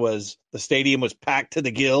was the stadium was packed to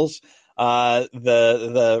the gills.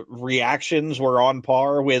 The reactions were on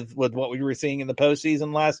par with what we were seeing in the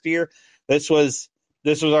postseason last year. This was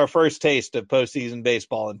our first taste of postseason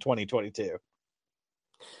baseball in 2022.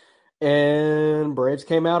 And Braves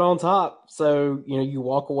came out on top. So, you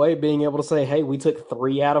walk away being able to say, hey, we took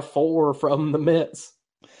 3 out of 4 from the Mets.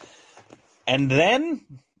 And then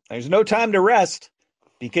there's no time to rest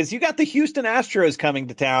because you got the Houston Astros coming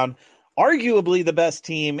to town, arguably the best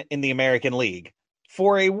team in the American League,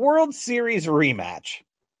 for a World Series rematch.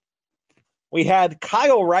 We had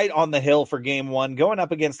Kyle Wright on the hill for Game 1 going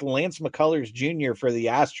up against Lance McCullers Jr. for the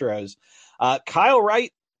Astros. Kyle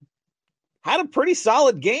Wright had a pretty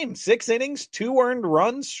solid game. 6 innings, 2 earned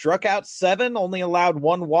runs, struck out 7, only allowed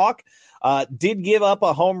 1 walk. Did give up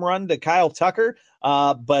a home run to Kyle Tucker,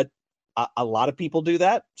 but a lot of people do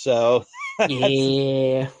that. So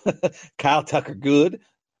yeah, Kyle Tucker good.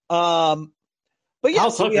 But yeah,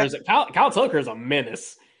 Kyle Tucker is a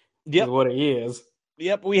menace. Yep. Is what he is.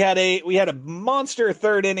 Yep, we had a monster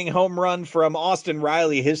 3rd inning home run from Austin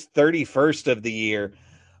Riley, his 31st of the year.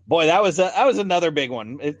 Boy, that was another big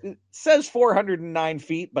one. It says 409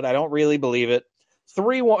 feet, but I don't really believe it.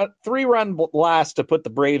 3-run blast to put the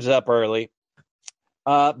Braves up early.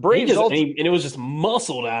 Braves and it was just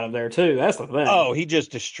muscled out of there too. That's the thing. Oh, he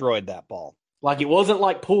just destroyed that ball. Like it wasn't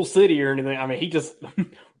like Pool City or anything. I mean, he just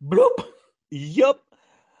bloop. Yup.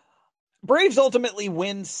 Braves ultimately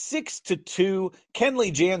win 6-2.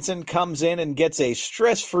 Kenley Jansen comes in and gets a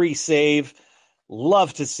stress-free save.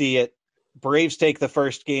 Love to see it. Braves take the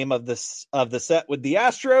first game of the set with the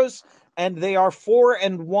Astros, and they are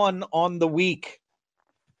 4-1 on the week.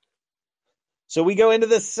 So we go into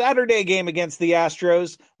the Saturday game against the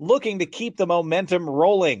Astros, looking to keep the momentum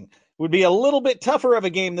rolling. Would be a little bit tougher of a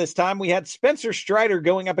game this time. We had Spencer Strider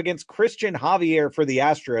going up against Christian Javier for the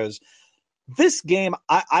Astros. This game,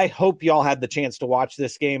 I hope y'all had the chance to watch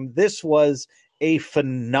this game. This was a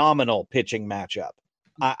phenomenal pitching matchup.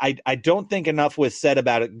 I don't think enough was said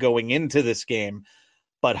about it going into this game,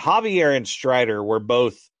 but Javier and Strider were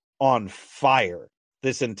both on fire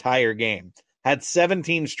this entire game. Had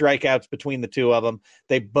 17 strikeouts between the two of them.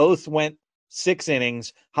 They both went 6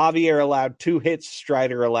 innings. Javier allowed 2 hits.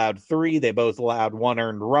 Strider allowed 3. They both allowed 1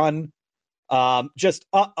 earned run. Just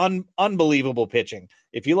unbelievable pitching.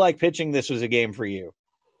 If you like pitching, this was a game for you.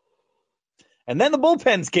 And then the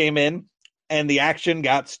bullpens came in, and the action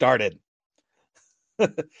got started.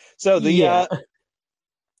 So the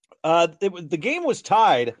game was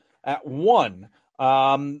tied at 1.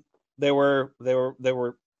 There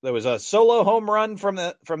was a solo home run from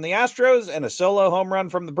the Astros and a solo home run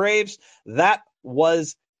from the Braves. That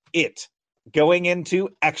was it. Going into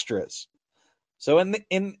extras. So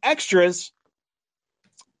in extras,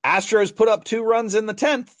 Astros put up 2 runs in the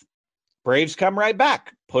 10th. Braves come right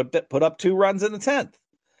back. Put up 2 runs in the 10th.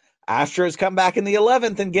 Astros come back in the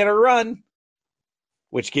 11th and get a run,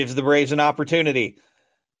 which gives the Braves an opportunity.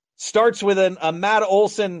 Starts with a Matt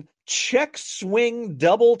Olson check swing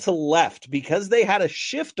double to left because they had a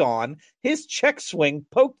shift on. His check swing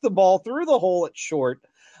poked the ball through the hole at short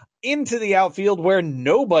into the outfield where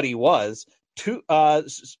nobody was.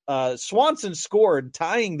 Swanson scored,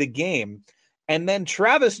 tying the game. And then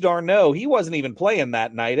Travis d'Arnaud, he wasn't even playing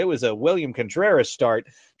that night. It was a William Contreras start.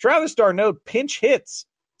 Travis d'Arnaud pinch hits,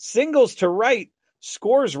 singles to right,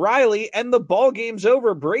 scores Riley, and the ball game's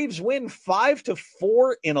over. Braves win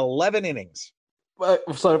 5-4 in 11 innings.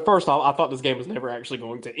 So first off, I thought this game was never actually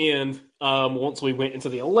going to end. Once we went into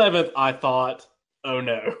the 11th, I thought, oh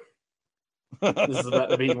no, this is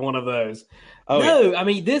about to be one of those. Yeah. I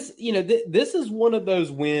mean, this is one of those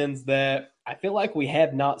wins that I feel like we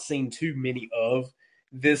have not seen too many of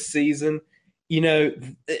this season.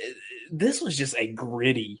 This was just a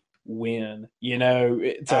gritty win.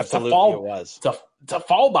 Absolutely it was. To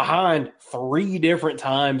fall behind 3 different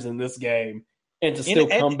times in this game and to still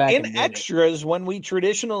come back in extras when we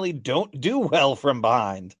traditionally don't do well from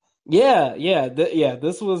behind. Yeah.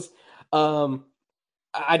 This was.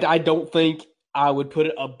 I don't think I would put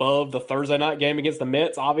it above the Thursday night game against the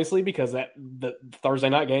Mets, obviously, because the Thursday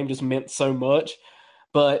night game just meant so much.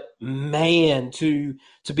 But man, to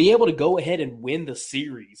be able to go ahead and win the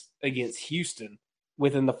series against Houston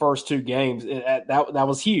within the first two games, that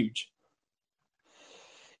was huge.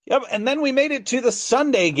 Yep, and then we made it to the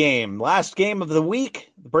Sunday game, last game of the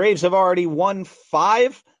week. The Braves have already won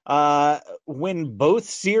 5, win both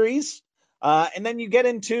series. And then you get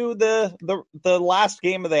into the last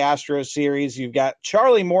game of the Astros series. You've got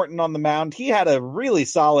Charlie Morton on the mound. He had a really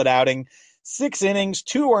solid outing. 6 innings,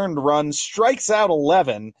 2 earned runs, strikes out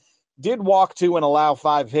 11, did walk 2 and allow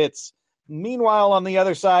 5 hits. Meanwhile, on the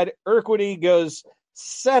other side, Urquidy goes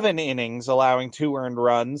 7 innings, allowing 2 earned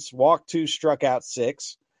runs, walked 2, struck out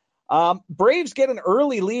 6. Braves get an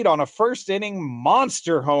early lead on a first inning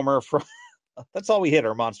monster homer from that's all we hit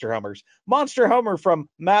are monster homers. Monster homer from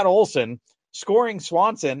Matt Olson, scoring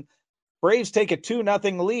Swanson. Braves take a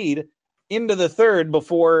 2-0 lead into the third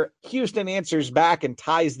before Houston answers back and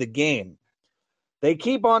ties the game. They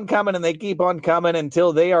keep on coming and they keep on coming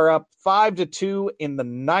until they are up 5-2 in the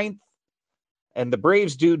 9th. And the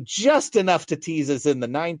Braves do just enough to tease us in the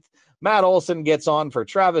 9th. Matt Olson gets on for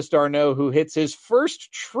Travis d'Arnaud, who hits his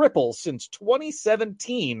first triple since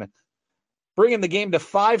 2017, bringing the game to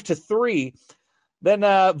 5-3. Then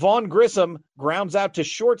Vaughn Grissom grounds out to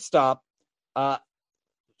shortstop,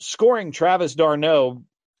 scoring Travis d'Arnaud,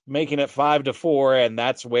 making it 5-4, and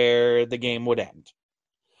that's where the game would end.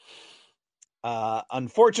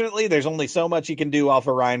 Unfortunately, there's only so much you can do off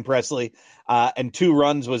of Ryan Pressly, and 2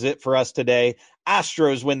 runs was it for us today.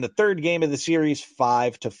 Astros win the third game of the series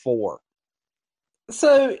 5-4.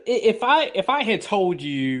 So if I had told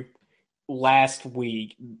you last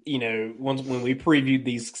week, when we previewed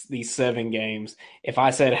these 7 games, if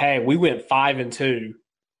I said, "Hey, we went 5-2,"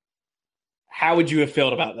 how would you have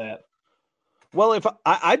felt about that? Well, if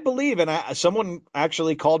I believe, and someone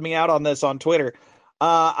actually called me out on this on Twitter.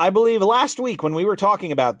 I believe last week when we were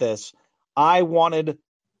talking about this, I wanted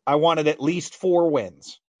at least 4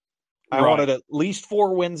 wins. I wanted at least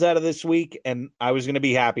 4 wins out of this week, and I was going to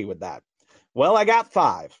be happy with that. Well, I got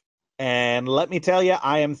 5, and let me tell you,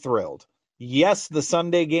 I am thrilled. Yes, the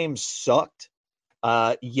Sunday game sucked.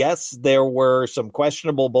 Yes, there were some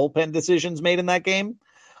questionable bullpen decisions made in that game.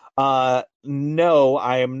 No,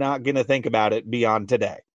 I am not going to think about it beyond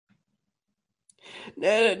today.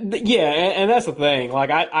 Yeah, and that's the thing. Like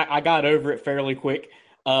I got over it fairly quick.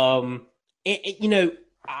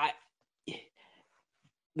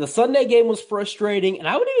 The Sunday game was frustrating, and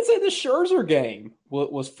I would even say the Scherzer game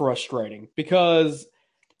was frustrating because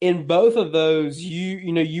in both of those,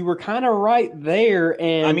 you were kind of right there.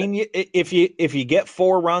 And I mean, if you get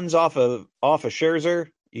 4 runs off of Scherzer,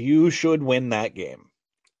 you should win that game.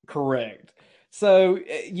 Correct. So,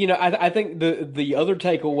 I think the other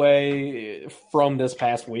takeaway from this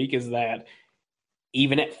past week is that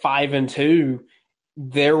even at 5-2,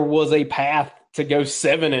 there was a path to go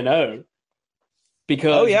 7-0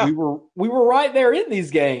 because we were right there in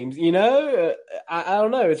these games. I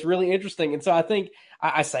don't know. It's really interesting, and so I think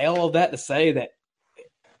I say all of that to say that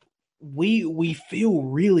we feel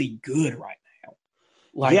really good right now.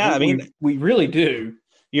 Like, we really do.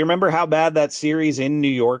 You remember how bad that series in New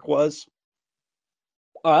York was?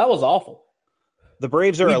 Oh, that was awful. The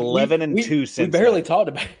Braves are 11-2 since. We barely talked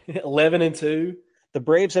about it. 11-2. The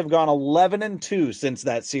Braves have gone 11-2 since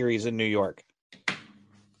that series in New York.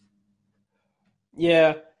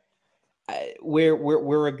 Yeah,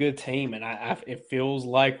 we're a good team, and it feels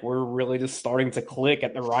like we're really just starting to click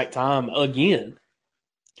at the right time again.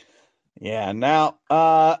 Yeah. Now,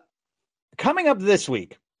 coming up this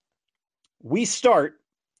week, we start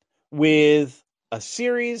with a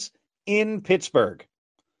series in Pittsburgh.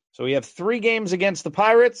 So we have 3 games against the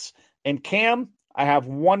Pirates. And Cam, I have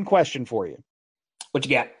one question for you. What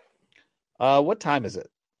you got? What time is it?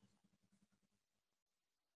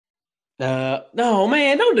 No,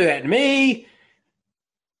 man, don't do that to me.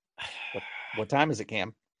 What time is it,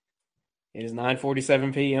 Cam? It is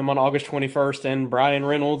 9:47 p.m. on August 21st, and Brian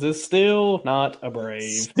Reynolds is still not a Brave.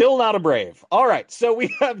 Still not a Brave. All right, so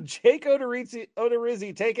we have Jake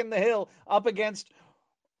Odorizzi taking the hill up against,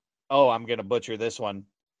 I'm going to butcher this one,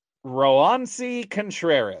 Roansy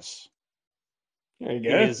Contreras. There you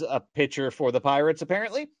go. He is a pitcher for the Pirates,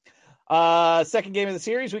 apparently. Second game of the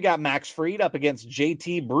series, we got Max Fried up against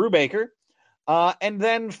JT Brubaker. And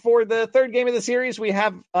then for the third game of the series, we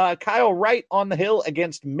have Kyle Wright on the hill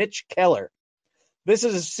against Mitch Keller. This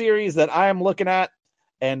is a series that I am looking at,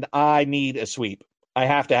 and I need a sweep. I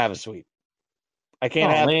have to have a sweep. I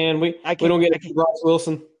can't have. Man, we don't get Ross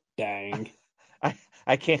Wilson. Dang.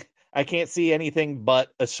 I can't see anything but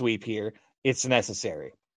a sweep here. It's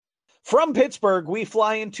necessary. From Pittsburgh, we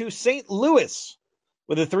fly into St. Louis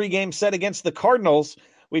with a 3-game set against the Cardinals.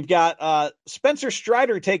 We've got Spencer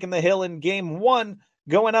Strider taking the hill in game 1,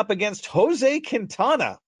 going up against Jose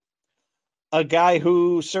Quintana, a guy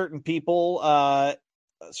who certain people,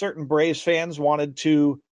 certain Braves fans wanted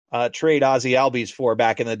to trade Ozzie Albies for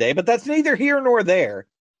back in the day, but that's neither here nor there.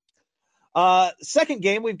 Second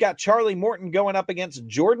game, we've got Charlie Morton going up against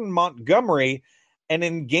Jordan Montgomery. And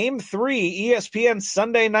in game 3, ESPN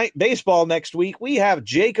Sunday Night Baseball next week, we have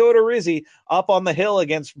Jake Odorizzi up on the hill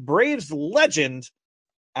against Braves legend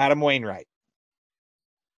Adam Wainwright.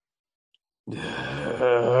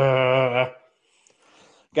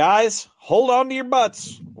 Guys, hold on to your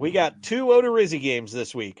butts. We got 2 Odorizzi games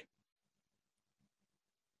this week.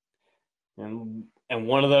 And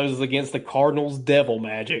one of those is against the Cardinals Devil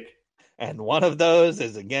Magic. And one of those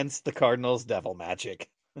is against the Cardinals Devil Magic.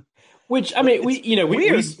 Which, I mean,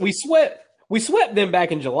 we swept them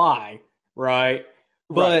back in July, right?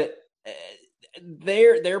 But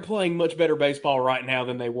they're playing much better baseball right now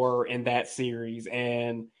than they were in that series.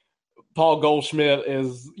 And Paul Goldschmidt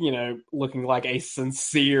is, looking like a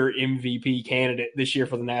sincere MVP candidate this year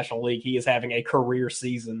for the National League. He is having a career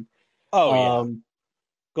season. Oh, yeah.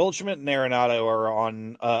 Goldschmidt and Arenado are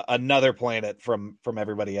on another planet from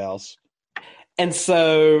everybody else. And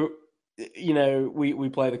so, we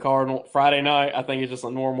play the Cardinal Friday night. I think it's just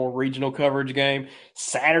a normal regional coverage game.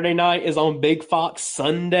 Saturday night is on Big Fox.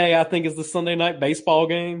 Sunday, I think, is the Sunday night baseball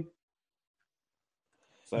game.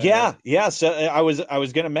 So, yeah. So I was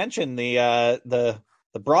going to mention the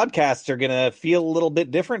broadcasts are going to feel a little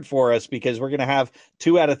bit different for us because we're going to have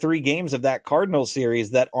 2 out of 3 games of that Cardinal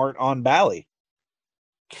series that aren't on Bally.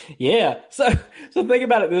 Yeah. So think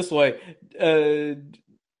about it this way.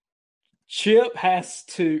 Chip has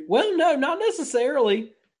to, well, no, not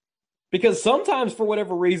necessarily, because sometimes for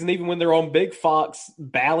whatever reason, even when they're on Big Fox,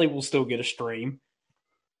 Bally will still get a stream.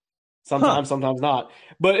 Sometimes not.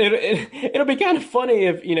 But it'll be kind of funny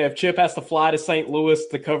if Chip has to fly to St. Louis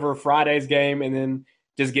to cover Friday's game and then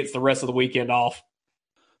just gets the rest of the weekend off.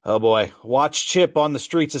 Oh boy, watch Chip on the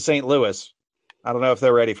streets of St. Louis. I don't know if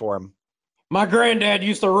they're ready for him. My granddad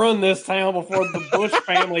used to run this town before the Bush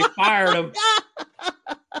family fired him.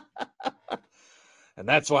 And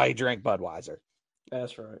that's why he drank Budweiser.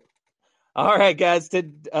 That's right. All right, guys.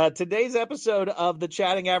 Today's episode of the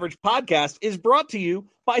Chatting Average podcast is brought to you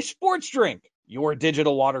by Sports Drink, your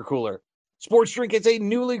digital water cooler. Sports Drink is a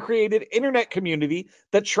newly created internet community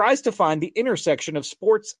that tries to find the intersection of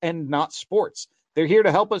sports and not sports. They're here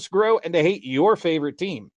to help us grow and to hate your favorite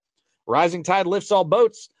team. Rising tide lifts all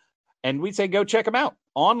boats, and we say go check them out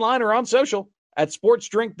online or on social at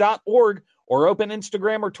sportsdrink.org. Or open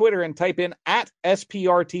Instagram or Twitter and type in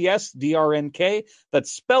 @SPRTSDRNK.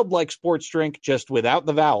 That's spelled like sports drink, just without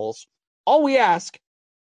the vowels. All we ask,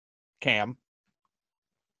 Cam.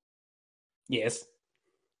 Yes. Is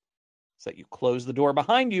that you close the door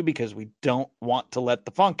behind you because we don't want to let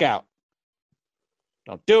the funk out.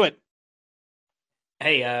 Don't do it.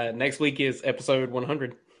 Hey, next week is episode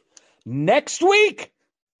 100. Next week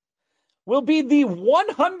will be the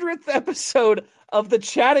 100th episode of the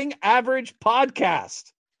Chatting Average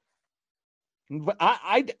podcast.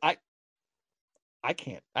 I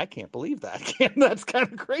can't believe that. That's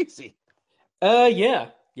kind of crazy. Yeah,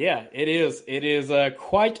 it is. It is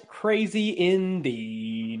quite crazy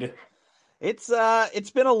indeed.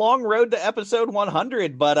 It's been a long road to episode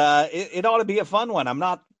 100, but it ought to be a fun one. I'm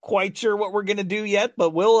not quite sure what we're gonna do yet, but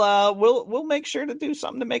we'll make sure to do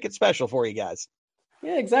something to make it special for you guys.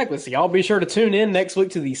 Yeah, exactly. So y'all be sure to tune in next week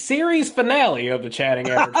to the series finale of the Chatting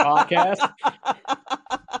Average podcast.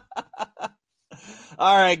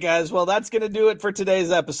 All right, guys. Well, that's going to do it for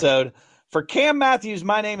today's episode. For Cam Matthews,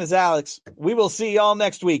 my name is Alex. We will see y'all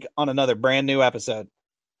next week on another brand new episode.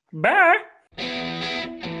 Bye.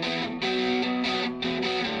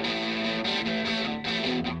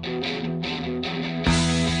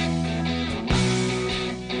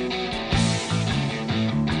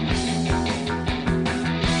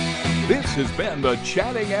 This has been the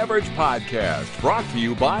Chatting Average podcast, brought to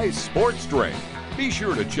you by Sports Drink. Be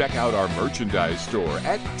sure to check out our merchandise store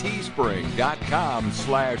at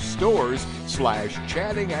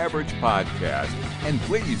teespring.com/stores/Chatting Average podcast. And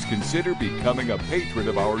please consider becoming a patron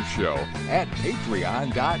of our show at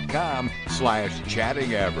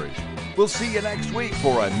patreon.com/Chatting Average. We'll see you next week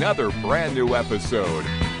for another brand new episode